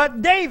daughter.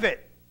 But David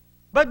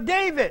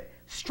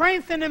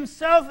strengthened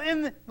himself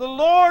in the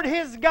Lord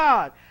his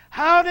God.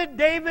 How did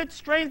David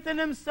strengthen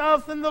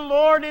himself in the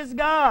Lord his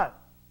God?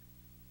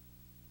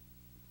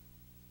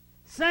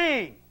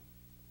 Sing.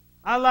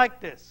 I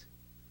like this.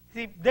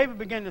 See, David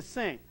began to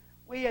sing.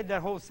 We had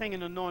that whole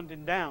singing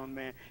anointing down,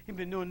 man. He's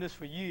been doing this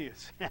for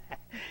years.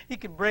 He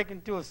could break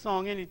into a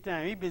song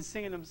anytime. He's been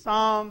singing them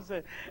psalms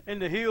in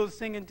the hills,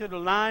 singing to the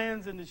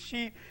lions and the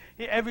sheep.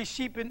 Every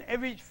sheep in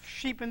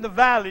the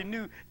valley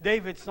knew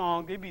David's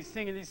song. They'd be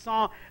singing these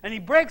songs, and he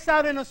breaks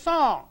out in a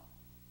song.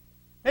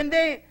 Then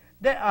David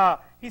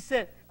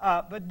said,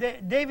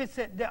 Then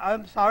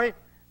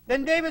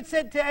David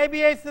said to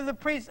Abiathar the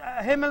priest,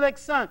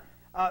 Ahimelech's son,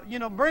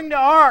 bring the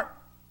ark.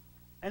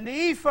 And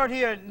the ephod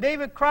here,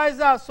 David cries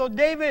out. So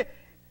David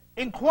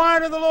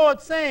inquired of the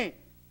Lord, saying,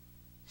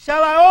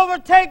 shall I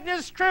overtake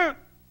this troop?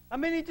 I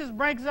mean, he just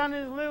breaks out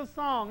in his little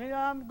song.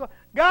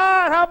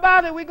 God, how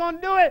about it? We're going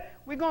to do it.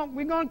 We're going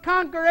to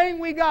conquer, ain't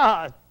we,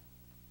 God?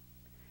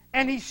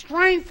 And he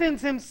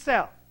strengthens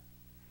himself.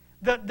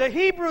 The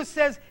Hebrew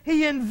says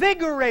he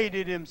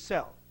invigorated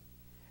himself.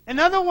 In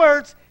other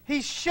words,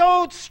 he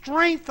showed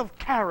strength of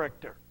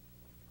character.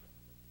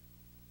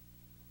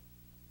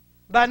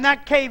 by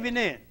not caving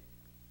in,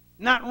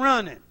 not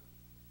running.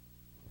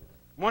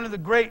 One of the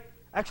great,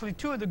 actually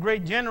two of the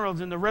great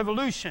generals in the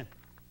Revolution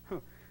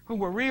who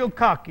were real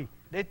cocky.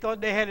 They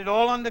thought they had it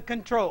all under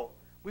control.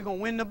 We're going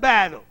to win the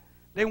battle.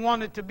 They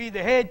wanted to be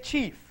the head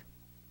chief.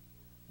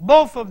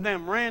 Both of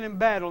them ran in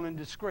battle in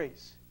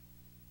disgrace.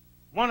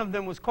 One of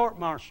them was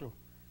court-martialed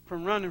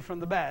from running from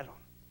the battle.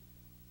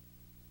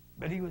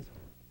 But he was,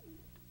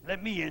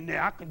 let me in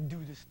there. I can do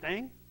this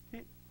thing.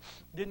 It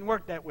didn't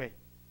work that way.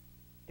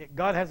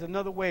 God has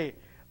another way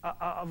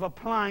of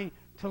applying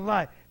to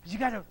life. But you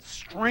got to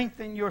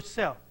strengthen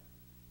yourself.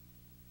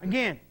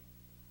 Again,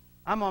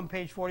 I'm on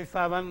page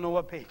 45. I don't know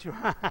what page you're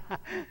on.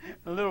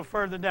 A little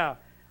further down.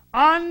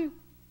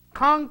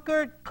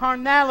 Unconquered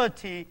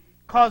carnality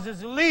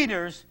causes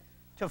leaders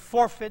to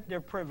forfeit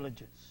their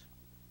privileges.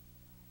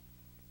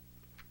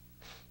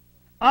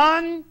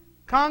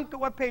 Unconquered,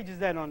 what page is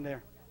that on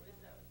there?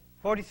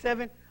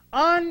 47.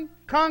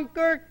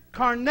 Unconquered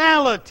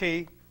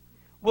carnality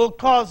will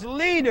cause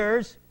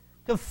leaders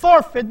to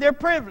forfeit their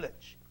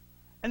privilege.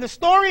 And the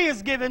story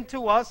is given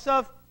to us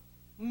of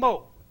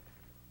Mo.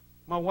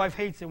 My wife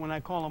hates it when I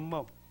call him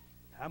Mo.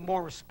 I have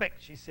more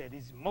respect, she said.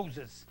 He's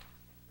Moses,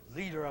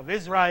 leader of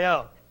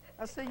Israel.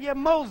 I said, yeah,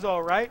 Mo's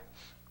all right.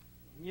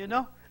 You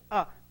know?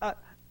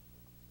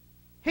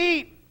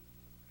 He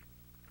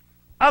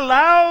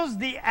allows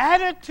the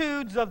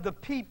attitudes of the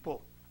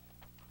people.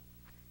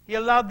 He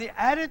allowed the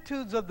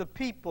attitudes of the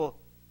people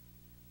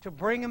to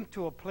bring him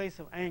to a place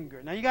of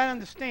anger. Now, you got to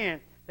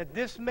understand that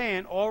this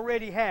man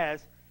already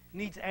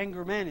needs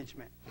anger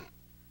management.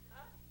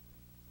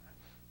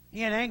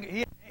 He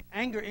had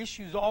anger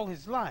issues all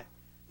his life.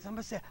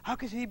 Somebody said, how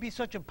could he be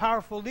such a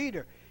powerful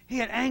leader? He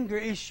had anger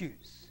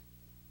issues.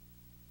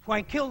 That's why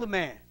he killed a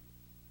man.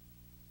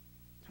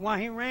 That's why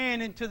he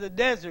ran into the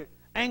desert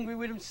angry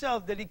with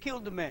himself that he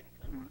killed a man.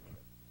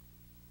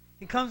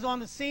 He comes on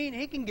the scene,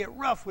 he can get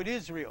rough with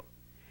Israel.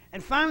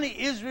 And finally,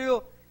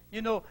 Israel,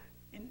 you know,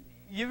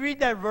 you read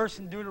that verse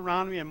in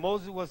Deuteronomy, and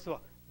Moses was the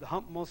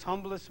most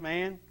humblest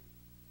man,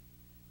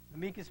 the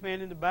meekest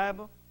man in the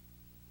Bible.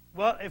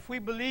 Well, if we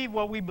believe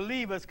what we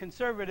believe as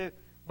conservative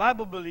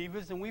Bible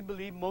believers, then we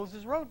believe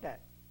Moses wrote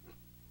that.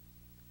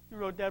 He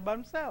wrote that by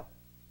himself.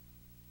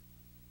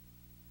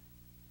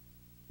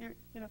 You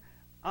know,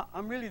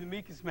 I'm really the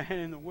meekest man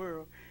in the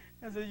world.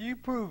 I said, you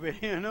prove it,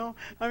 you know.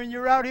 I mean,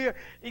 you're out here.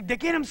 They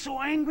get him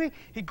so angry,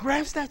 he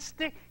grabs that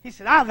stick. He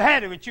said, I've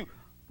had it with you.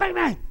 Bang,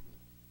 bang.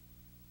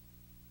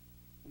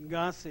 And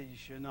God said, you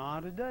should know how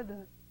to do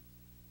that.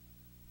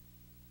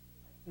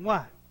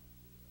 Why?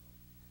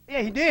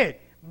 Yeah, he did.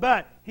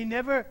 But he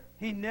never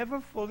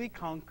fully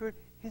conquered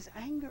his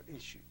anger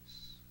issues.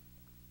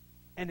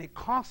 And it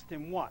cost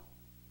him what?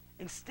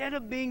 Instead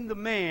of being the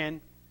man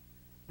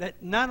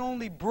that not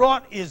only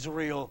brought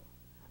Israel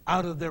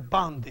out of their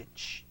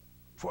bondage,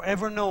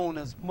 forever known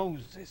as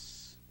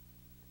Moses.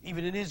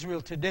 Even in Israel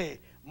today,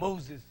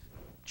 Moses.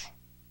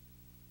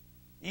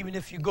 Even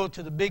if you go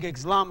to the big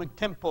Islamic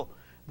temple,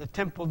 the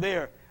temple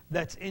there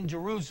that's in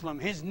Jerusalem,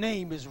 his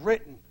name is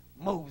written,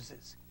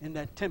 Moses, in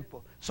that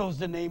temple. So is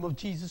the name of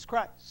Jesus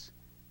Christ.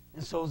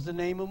 And so is the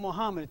name of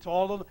Muhammad. It's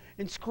all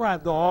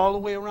inscribed all the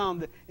way around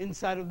the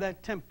inside of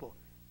that temple.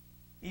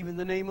 Even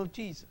the name of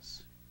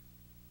Jesus.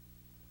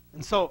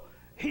 And so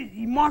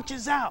he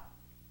marches out.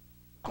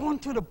 Going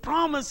to the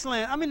promised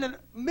land. I mean, the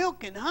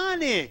milk and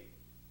honey.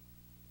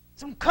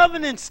 Some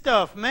covenant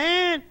stuff,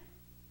 man.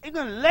 They're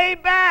going to lay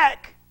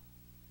back.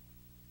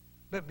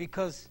 But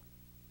because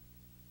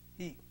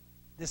he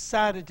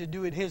decided to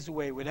do it his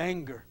way with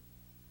anger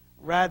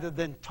rather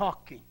than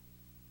talking.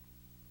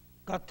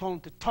 God told him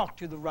to talk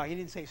to the rock. He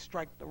didn't say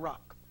strike the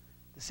rock.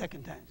 The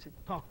second time, he said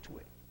talk to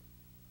it.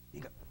 He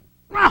got,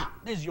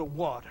 there's your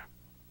water.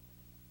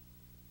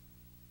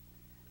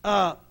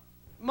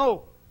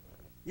 Mo.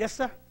 Yes,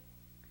 sir?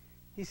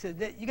 He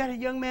said, you got a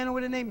young man over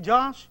there named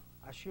Josh?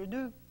 I sure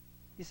do.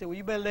 He said, well,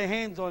 you better lay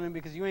hands on him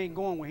because you ain't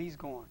going where he's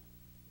going.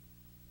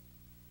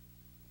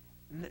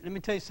 Let me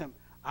tell you something.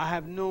 I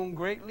have known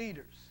great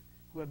leaders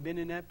who have been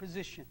in that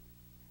position,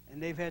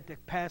 and they've had to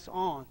pass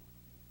on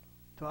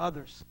to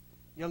others,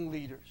 young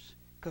leaders,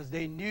 because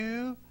they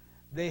knew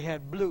they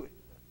had blew it.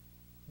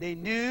 They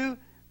knew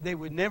they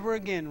would never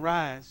again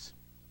rise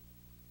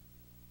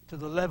to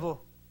the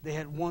level they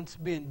had once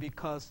been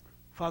because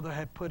Father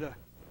had put a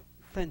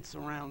fence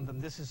around them.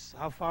 This is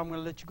how far I'm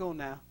going to let you go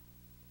now.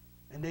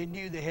 And they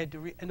knew they had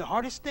to and the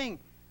hardest thing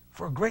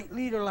for a great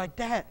leader like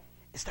that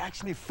is to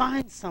actually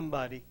find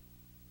somebody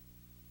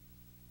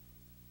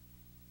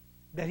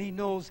that he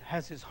knows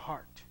has his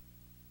heart.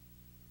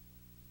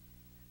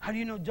 How do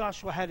you know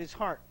Joshua had his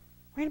heart?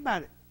 Read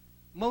about it.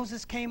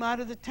 Moses came out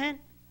of the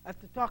tent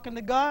after talking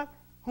to God.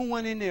 Who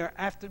went in there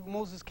after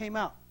Moses came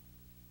out?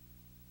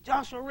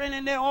 Joshua ran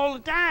in there all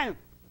the time.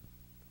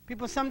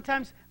 People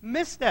sometimes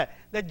miss that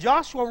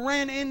Joshua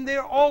ran in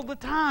there all the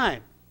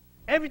time.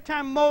 Every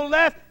time Mo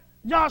left,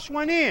 Joshua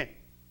went in.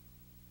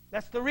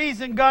 That's the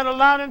reason God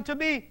allowed him to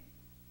be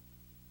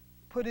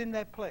put in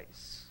that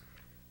place.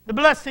 The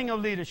blessing of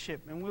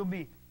leadership, and we'll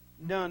be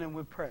done and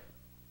we'll pray.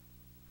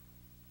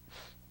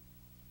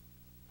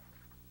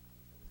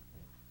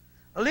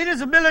 A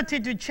leader's ability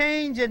to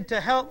change and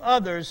to help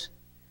others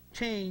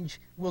change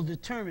will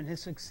determine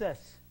his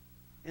success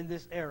in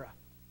this era.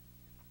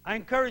 I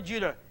encourage you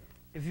to,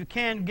 if you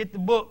can, get the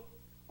book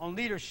on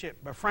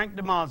leadership by Frank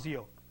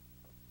DiMaggio.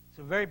 It's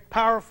a very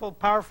powerful,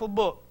 powerful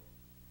book,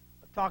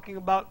 talking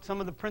about some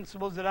of the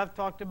principles that I've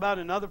talked about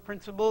and other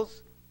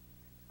principles.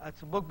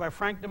 It's a book by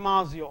Frank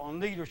DiMaggio on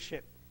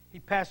leadership. He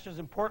pastors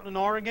in Portland,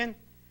 Oregon.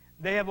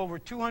 They have over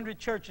 200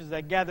 churches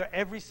that gather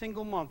every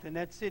single month in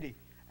that city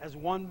as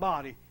one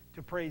body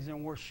to praise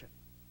and worship.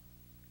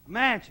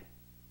 Imagine.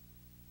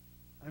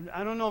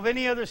 I don't know of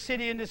any other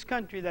city in this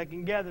country that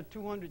can gather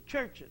 200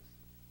 churches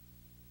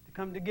to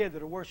come together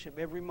to worship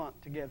every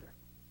month together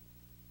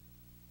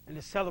and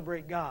to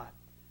celebrate God.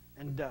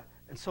 And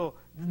so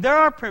there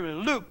are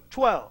privileges. Luke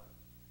 12.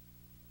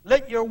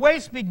 Let your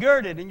waist be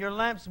girded and your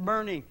lamps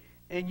burning,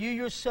 and you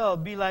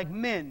yourself be like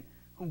men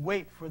who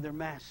wait for their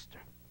master.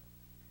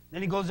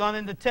 Then he goes on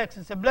in the text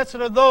and said, blessed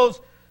are those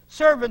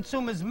servants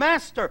whom his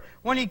master,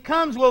 when he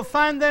comes, will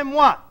find them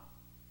what?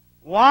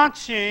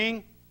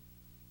 Watching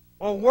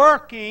or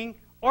working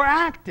or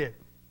active.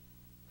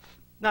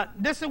 Now,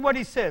 this is what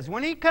he says.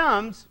 When he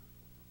comes,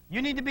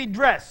 you need to be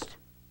dressed.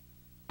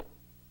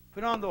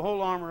 Put on the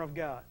whole armor of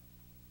God.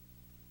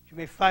 You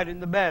may fight in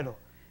the battle.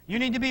 You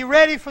need to be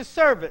ready for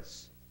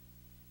service.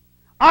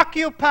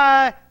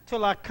 Occupy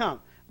till I come.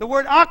 The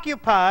word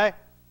occupy,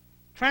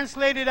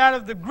 translated out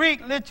of the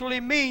Greek, literally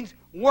means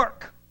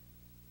work.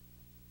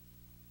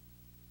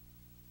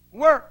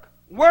 Work.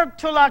 Work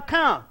till I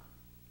come.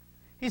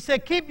 He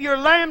said, keep your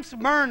lamps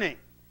burning.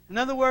 In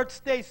other words,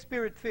 stay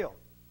spirit-filled.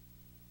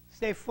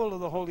 Stay full of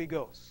the Holy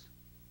Ghost.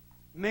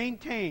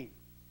 Maintain.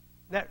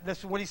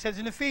 That's what he says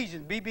in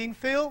Ephesians. Be being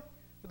filled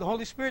with the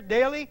Holy Spirit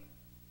daily.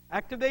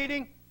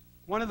 Activating.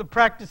 One of the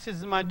practices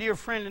that my dear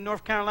friend in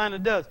North Carolina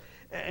does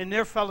in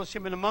their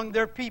fellowship and among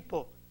their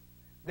people.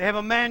 They have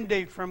a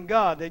mandate from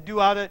God. They do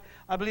out at,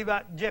 I believe,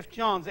 at Jeff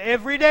Johns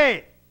every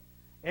day.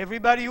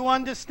 Everybody who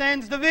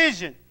understands the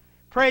vision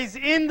prays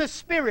in the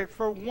Spirit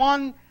for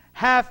 1/2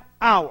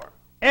 hour.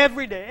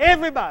 Every day.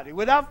 Everybody,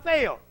 without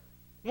fail.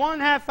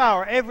 1/2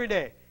 hour every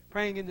day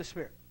praying in the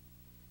Spirit.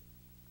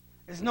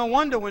 It's no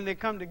wonder when they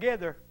come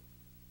together,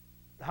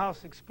 the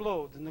house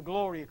explodes and the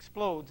glory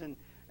explodes and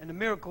the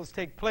miracles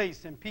take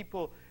place and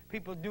people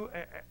do.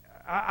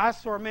 I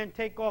saw a man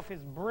take off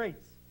his brace,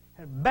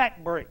 his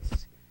back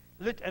brace.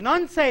 An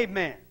unsaved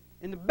man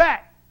in the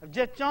back of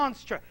Jeff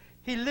John's church.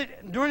 He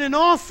lit during an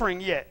offering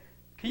yet.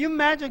 Can you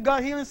imagine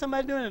God healing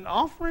somebody during an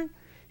offering?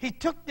 He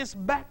took this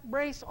back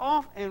brace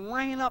off and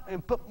ran up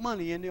and put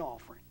money in the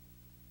offering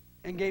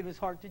and gave his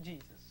heart to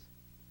Jesus.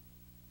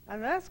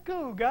 And that's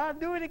cool. God,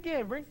 do it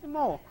again. Bring some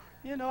more.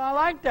 You know, I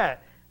like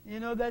that. You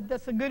know,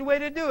 that's a good way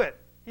to do it.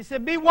 He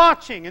said, be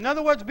watching. In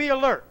other words, be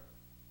alert.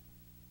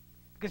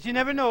 Because you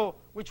never know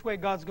which way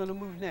God's going to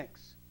move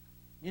next.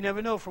 You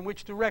never know from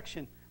which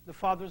direction the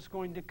Father's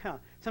going to come.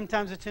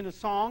 Sometimes it's in a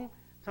song.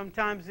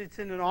 Sometimes it's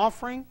in an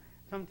offering.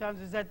 Sometimes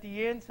it's at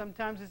the end.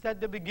 Sometimes it's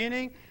at the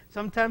beginning.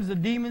 Sometimes the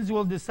demons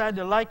will decide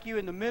to like you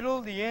in the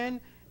middle, the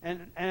end,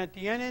 and at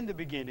the end and the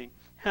beginning.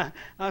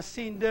 I've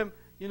seen them,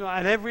 you know,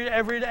 at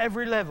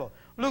every level.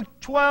 Luke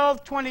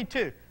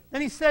 12:22.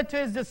 Then he said to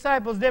his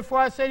disciples, therefore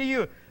I say to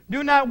you,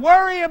 do not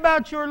worry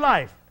about your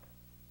life.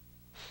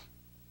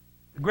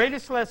 The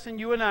greatest lesson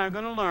you and I are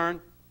going to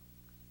learn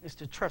is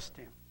to trust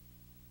Him.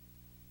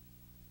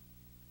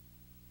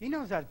 He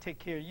knows how to take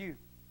care of you.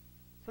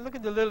 So look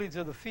at the lilies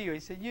of the field. He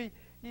said,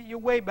 you're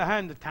way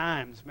behind the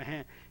times,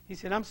 man. He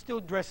said, I'm still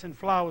dressing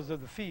flowers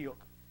of the field.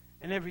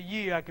 And every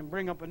year I can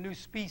bring up a new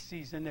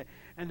species. And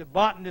the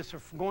botanists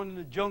are going in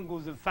the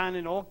jungles and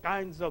finding all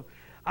kinds of...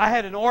 I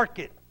had an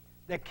orchid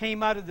that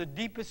came out of the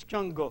deepest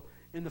jungle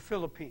in the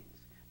Philippines.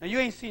 Now, you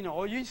ain't seen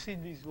you see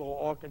these little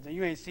orchids, and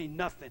you ain't seen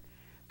nothing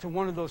till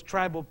one of those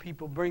tribal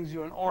people brings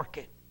you an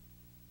orchid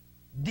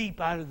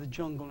deep out of the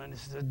jungle, and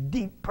it's a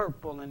deep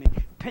purple, and he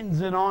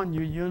pins it on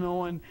you, you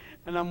know, and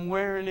I'm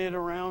wearing it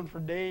around for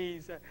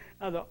days.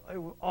 I thought,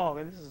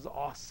 oh, this is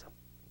awesome.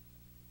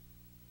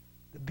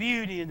 The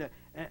beauty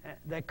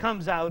that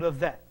comes out of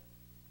that.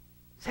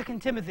 2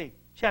 Timothy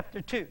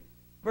chapter 2,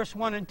 verse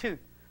 1 and 2.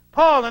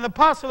 Paul, an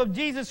apostle of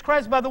Jesus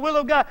Christ by the will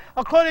of God,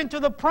 according to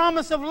the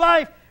promise of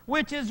life,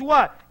 which is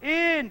what?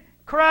 In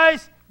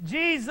Christ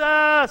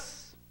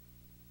Jesus.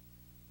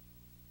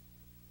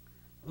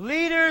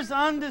 Leaders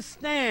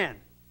understand.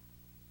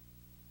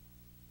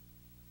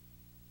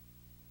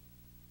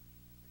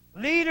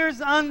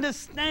 Leaders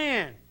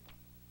understand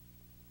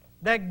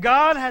that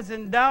God has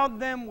endowed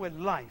them with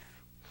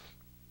life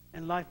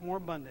and life more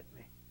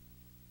abundantly.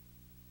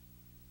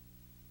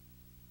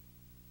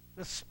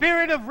 The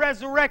spirit of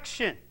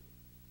resurrection.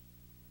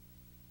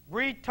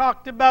 Reed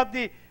talked about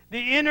the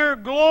inner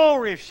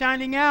glory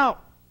shining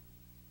out.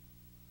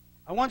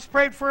 I once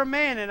prayed for a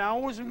man, and I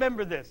always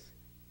remember this.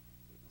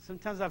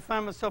 Sometimes I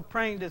find myself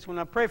praying this when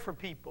I pray for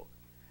people.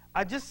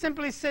 I just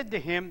simply said to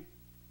him,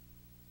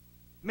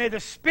 may the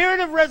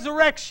spirit of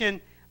resurrection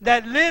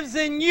that lives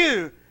in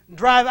you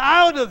drive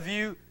out of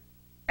you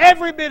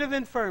every bit of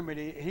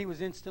infirmity. And he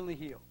was instantly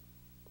healed.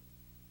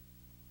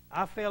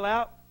 I fell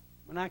out.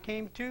 When I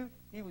came to,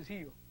 he was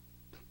healed.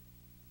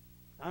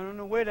 I don't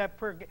know where that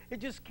prayer came. It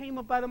just came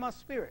up out of my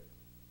spirit.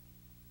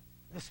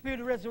 The spirit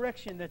of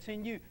resurrection that's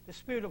in you, the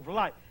spirit of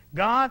life.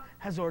 God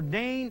has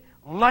ordained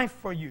life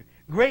for you.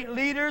 Great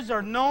leaders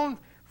are known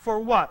for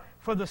what?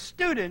 For the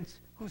students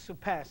who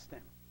surpass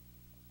them.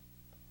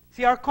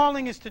 See, our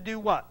calling is to do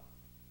what?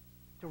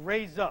 To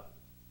raise up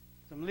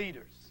some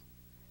leaders.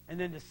 And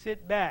then to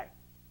sit back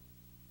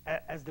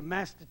as the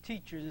master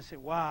teachers and say,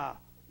 wow,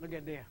 look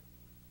at them.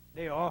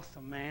 They're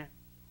awesome, man.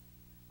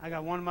 I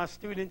got one of my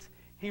students,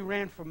 he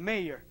ran for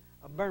mayor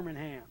of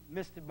Birmingham.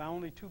 Missed it by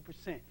only 2%.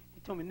 He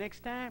told me,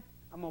 next time,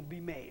 I'm going to be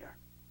mayor.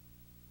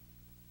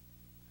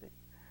 See?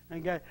 I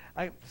got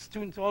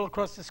students all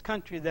across this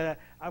country that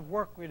I've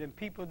worked with and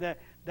people that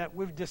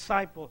we've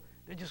discipled.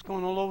 They're just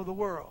going all over the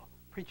world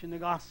preaching the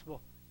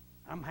gospel.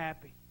 I'm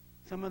happy.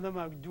 Some of them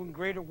are doing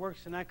greater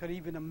works than I could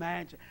even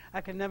imagine.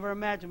 I could never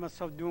imagine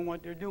myself doing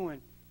what they're doing,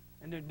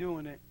 and they're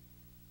doing it.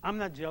 I'm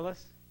not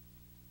jealous.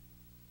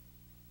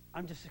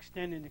 I'm just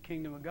extending the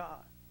kingdom of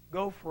God.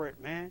 Go for it,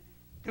 man.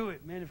 Do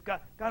it, man. If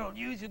God will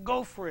use you,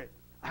 go for it.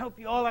 I help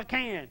you all I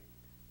can.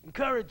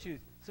 Encourage you,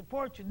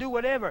 support you, do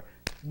whatever.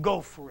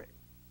 Go for it.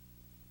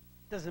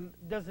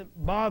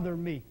 Doesn't bother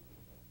me.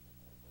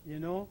 You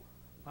know,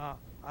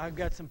 I've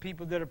got some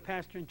people that are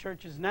pastoring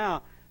churches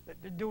now that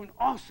they're doing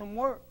awesome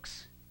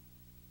works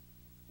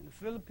in the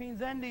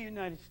Philippines and the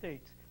United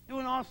States.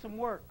 Doing awesome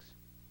works.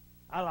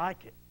 I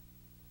like it.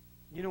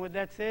 You know what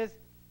that says?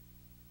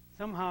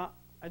 Somehow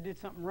I did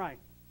something right.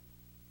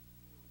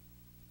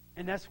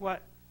 And that's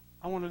what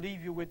I want to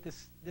leave you with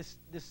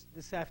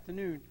this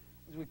afternoon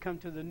as we come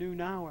to the noon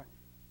hour.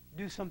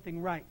 Do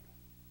something right.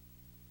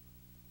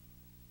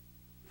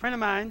 A friend of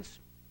mine's,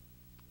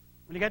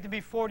 when he got to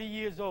be 40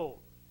 years old,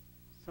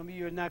 some of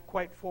you are not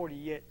quite 40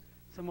 yet,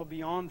 some are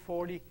beyond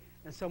 40,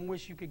 and some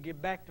wish you could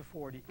get back to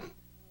 40.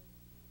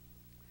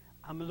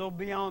 I'm a little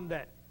beyond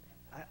that.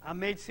 I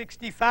made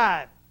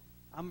 65.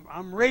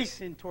 I'm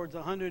racing towards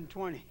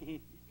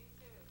 120.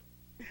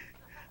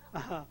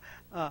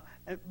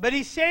 But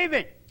he's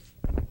saving.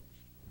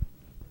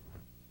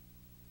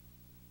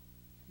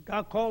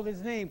 God called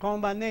his name, called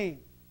him by name.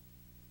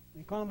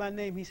 When he called him by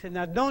name, he said,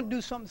 now don't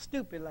do something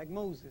stupid like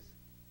Moses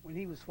when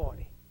he was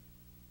 40.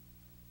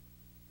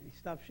 And he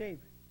stopped shaving.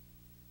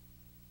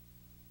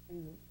 And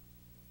he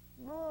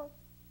said, Lord.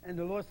 And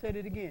the Lord said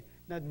it again.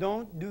 Now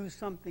don't do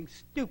something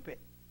stupid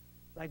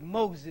like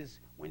Moses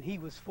when he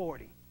was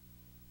 40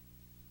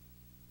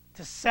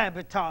 to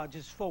sabotage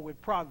his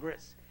forward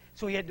progress.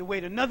 So he had to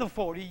wait another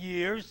 40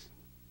 years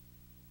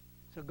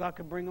so God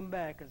could bring him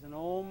back as an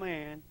old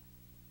man.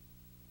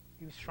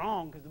 He was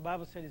strong because the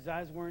Bible said his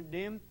eyes weren't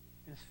dim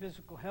and his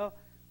physical health.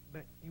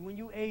 But when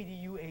you 80,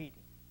 you 80.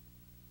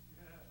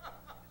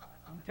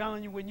 I'm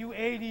telling you, when you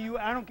 80,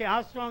 I don't care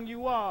how strong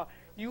you are,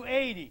 you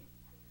 80.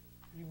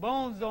 Your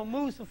bones don't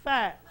move so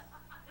fast.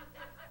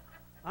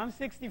 I'm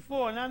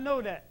 64 and I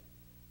know that.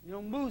 You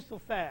don't move so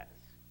fast.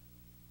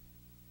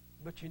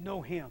 But you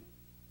know him.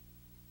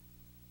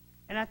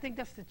 And I think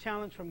that's the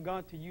challenge from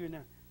God to you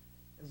now.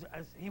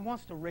 As he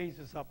wants to raise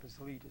us up as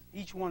leaders.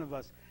 Each one of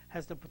us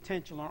has the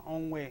potential in our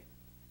own way.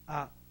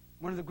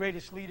 One of the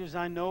greatest leaders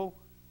I know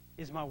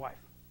is my wife.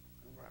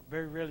 I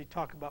very rarely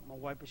talk about my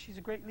wife, but she's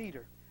a great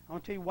leader. I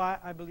want to tell you why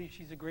I believe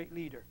she's a great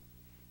leader.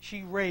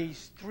 She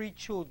raised 3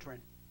 children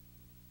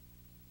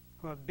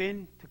who have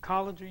been to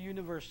college or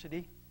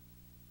university,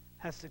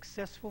 have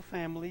successful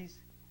families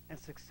and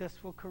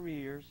successful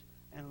careers,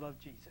 and love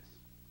Jesus.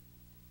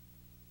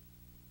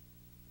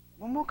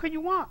 What more could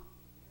you want?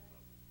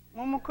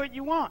 What more could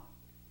you want?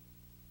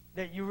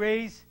 That you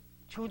raise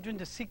children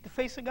to seek the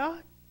face of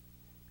God?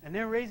 And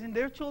they're raising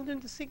their children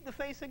to seek the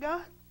face of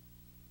God?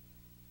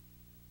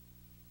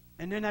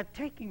 And they're not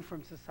taking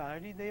from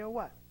society. They are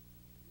what?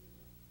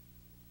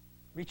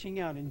 Reaching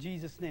out in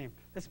Jesus' name.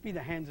 Let's be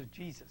the hands of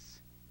Jesus.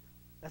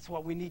 That's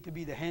what we need to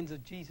be, the hands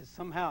of Jesus.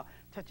 Somehow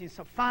touching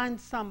some. Find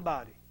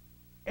somebody.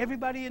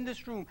 Everybody in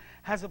this room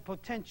has a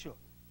potential.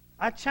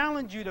 I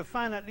challenge you to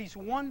find at least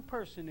one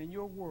person in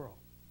your world,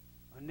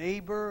 a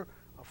neighbor,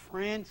 a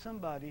friend,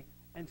 somebody,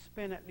 and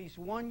spend at least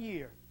 1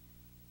 year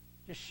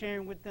just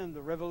sharing with them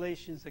the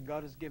revelations that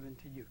God has given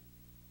to you.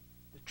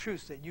 The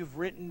truths that you've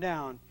written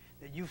down,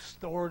 that you've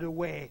stored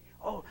away.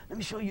 Oh, let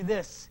me show you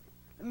this.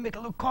 Let me make a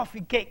little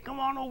coffee cake. Come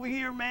on over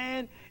here,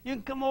 man. You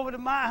can come over to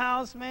my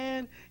house,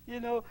 man. You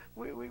know,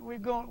 we're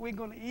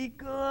going to eat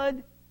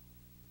good.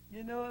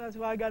 You know, that's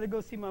why I got to go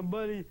see my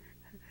buddy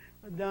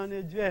down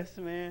there, Jess,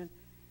 man.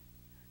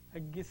 I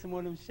can get some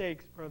of them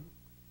shakes, brother.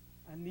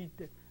 I need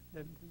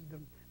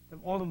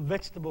all them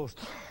vegetables.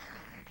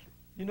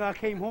 You know, I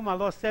came home, I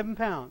lost 7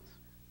 pounds.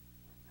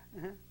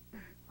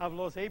 I've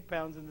lost 8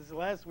 pounds in this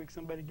last week.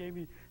 Somebody gave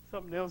me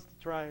something else to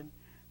try,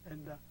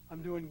 and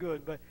I'm doing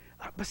good. But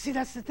see,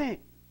 that's the thing.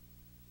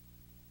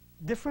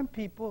 Different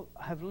people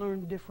have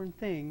learned different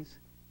things,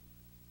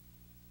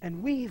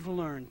 and we've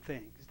learned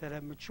things that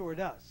have matured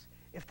us.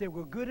 If they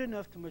were good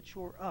enough to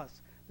mature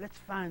us, let's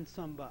find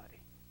somebody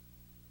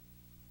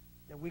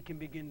that we can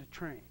begin to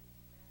train.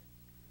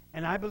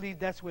 And I believe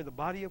that's where the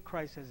body of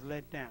Christ has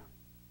let down.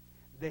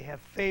 They have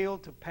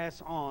failed to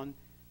pass on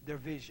their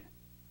vision.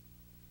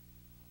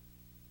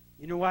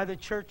 You know why the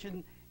church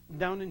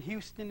down in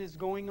Houston is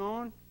going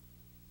on?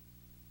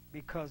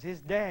 Because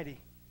his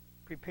daddy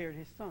prepared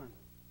his son.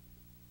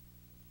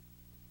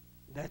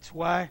 That's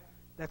why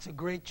that's a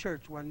great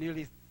church. We're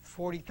nearly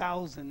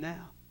 40,000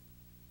 now.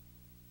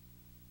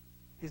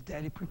 His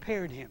daddy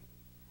prepared him.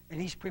 And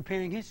he's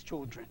preparing his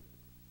children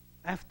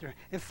after.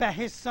 In fact,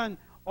 his son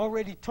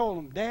already told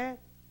him, Dad,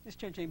 this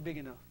church ain't big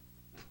enough.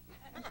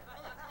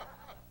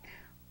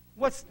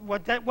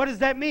 What does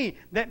that mean?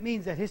 That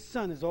means that his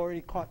son has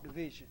already caught the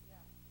vision.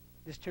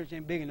 This church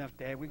ain't big enough,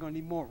 Dad. We're going to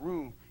need more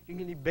room. You're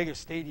going to need a bigger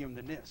stadium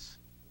than this.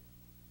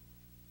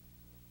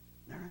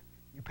 All right?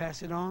 You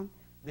pass it on.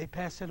 They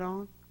pass it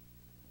on.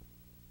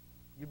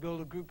 You build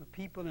a group of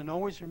people, and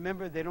always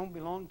remember they don't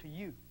belong to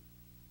you.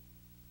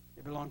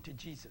 They belong to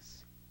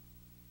Jesus.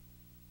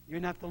 You're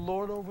not the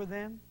Lord over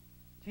them.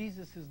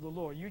 Jesus is the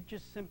Lord. You're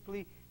just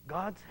simply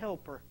God's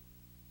helper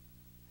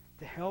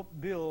to help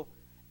build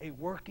a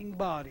working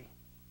body.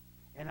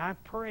 And I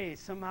pray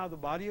somehow the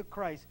body of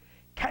Christ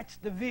catch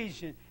the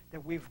vision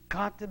that we've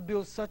got to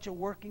build such a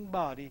working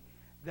body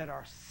that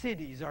our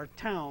cities, our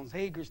towns,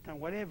 Hagerstown,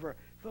 whatever,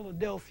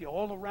 Philadelphia,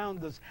 all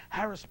around us,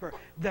 Harrisburg,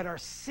 that our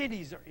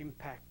cities are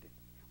impacted.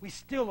 We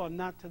still are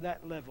not to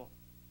that level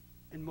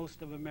in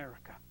most of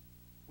America,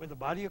 where the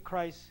body of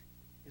Christ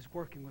is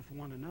working with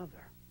one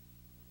another.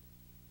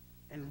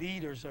 And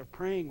leaders are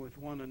praying with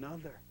one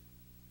another.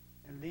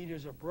 And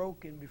leaders are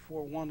broken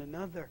before one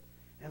another.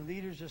 And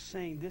leaders are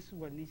saying, this is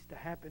what needs to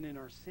happen in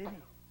our city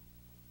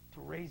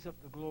to raise up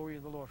the glory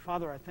of the Lord.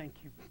 Father, I thank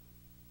you.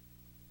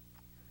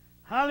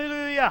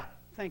 Hallelujah.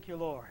 Thank you,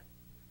 Lord.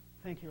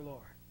 Thank you,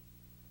 Lord.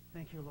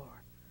 Thank you, Lord.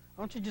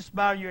 Why don't you just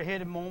bow your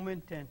head a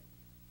moment and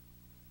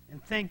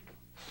think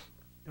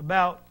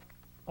about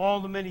all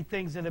the many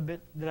things that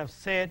I've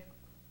said.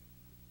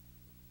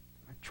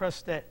 I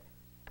trust that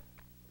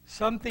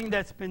something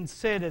that's been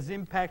said has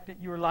impacted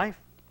your life.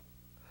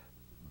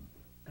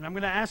 And I'm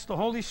going to ask the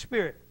Holy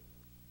Spirit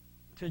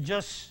to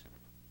just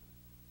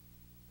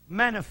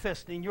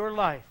manifest in your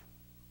life.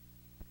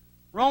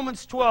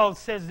 Romans 12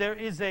 says there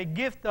is a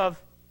gift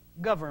of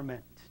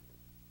government,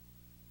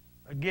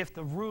 a gift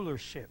of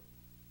rulership,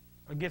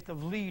 a gift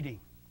of leading.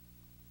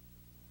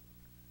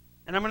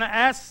 And I'm going to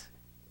ask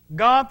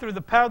God, through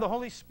the power of the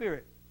Holy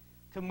Spirit,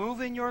 to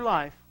move in your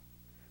life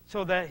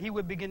so that He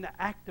would begin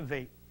to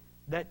activate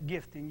that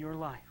gift in your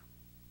life.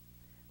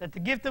 That the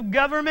gift of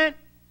government,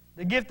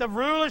 the gift of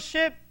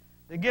rulership,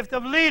 the gift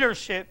of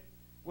leadership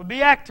would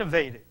be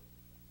activated.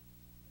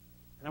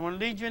 And I want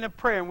to lead you in a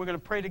prayer, and we're going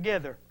to pray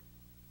together.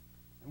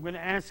 I'm going to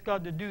ask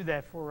God to do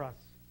that for us.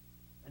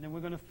 And then we're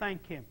going to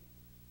thank Him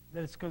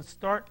that it's going to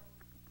start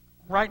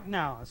right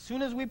now. As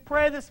soon as we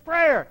pray this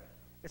prayer,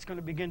 it's going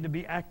to begin to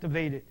be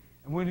activated.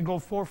 And we're going to go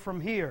forth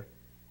from here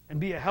and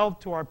be a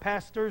help to our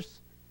pastors,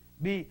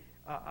 be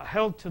a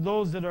help to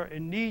those that are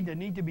in need, that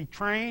need to be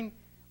trained.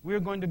 We're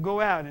going to go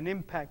out and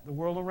impact the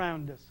world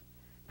around us.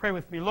 Pray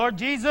with me. Lord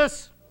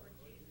Jesus,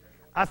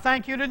 I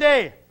thank you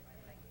today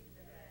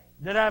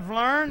that I've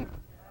learned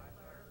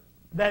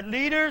that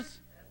leaders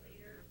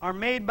are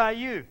made by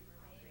you.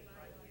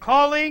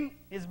 Calling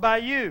is by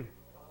you.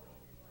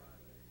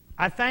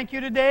 I thank you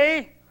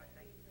today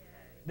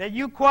that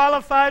you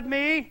qualified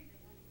me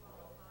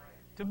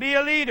to be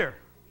a leader.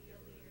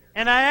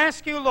 And I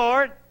ask you,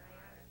 Lord,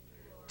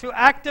 to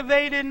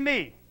activate in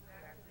me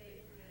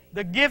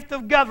the gift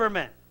of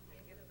government,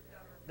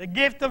 the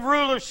gift of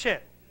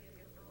rulership,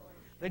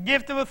 the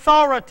gift of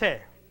authority,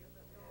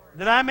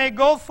 that I may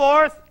go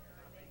forth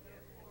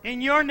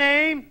in your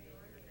name,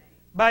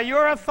 by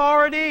your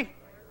authority,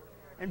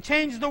 and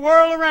change the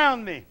world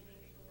around me.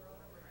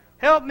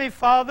 Help me,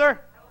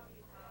 Father,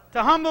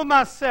 to humble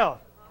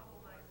myself,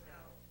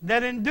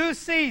 that in due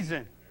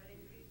season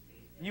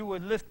you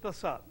would lift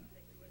us up.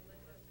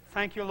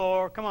 Thank you,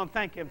 Lord. Come on,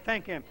 thank Him.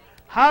 Thank Him.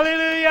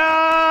 Hallelujah!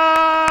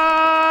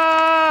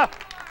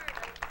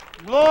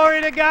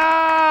 Glory to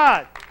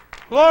God.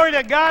 Glory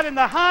to God in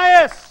the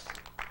highest.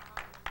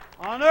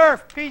 On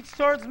earth, peace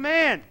towards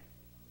men.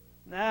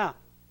 Now,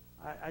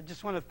 I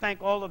just want to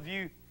thank all of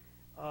you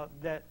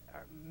that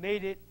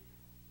made it.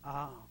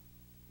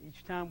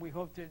 Each time we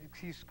hope that it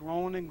keeps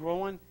growing and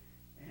growing.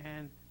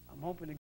 And I'm hoping to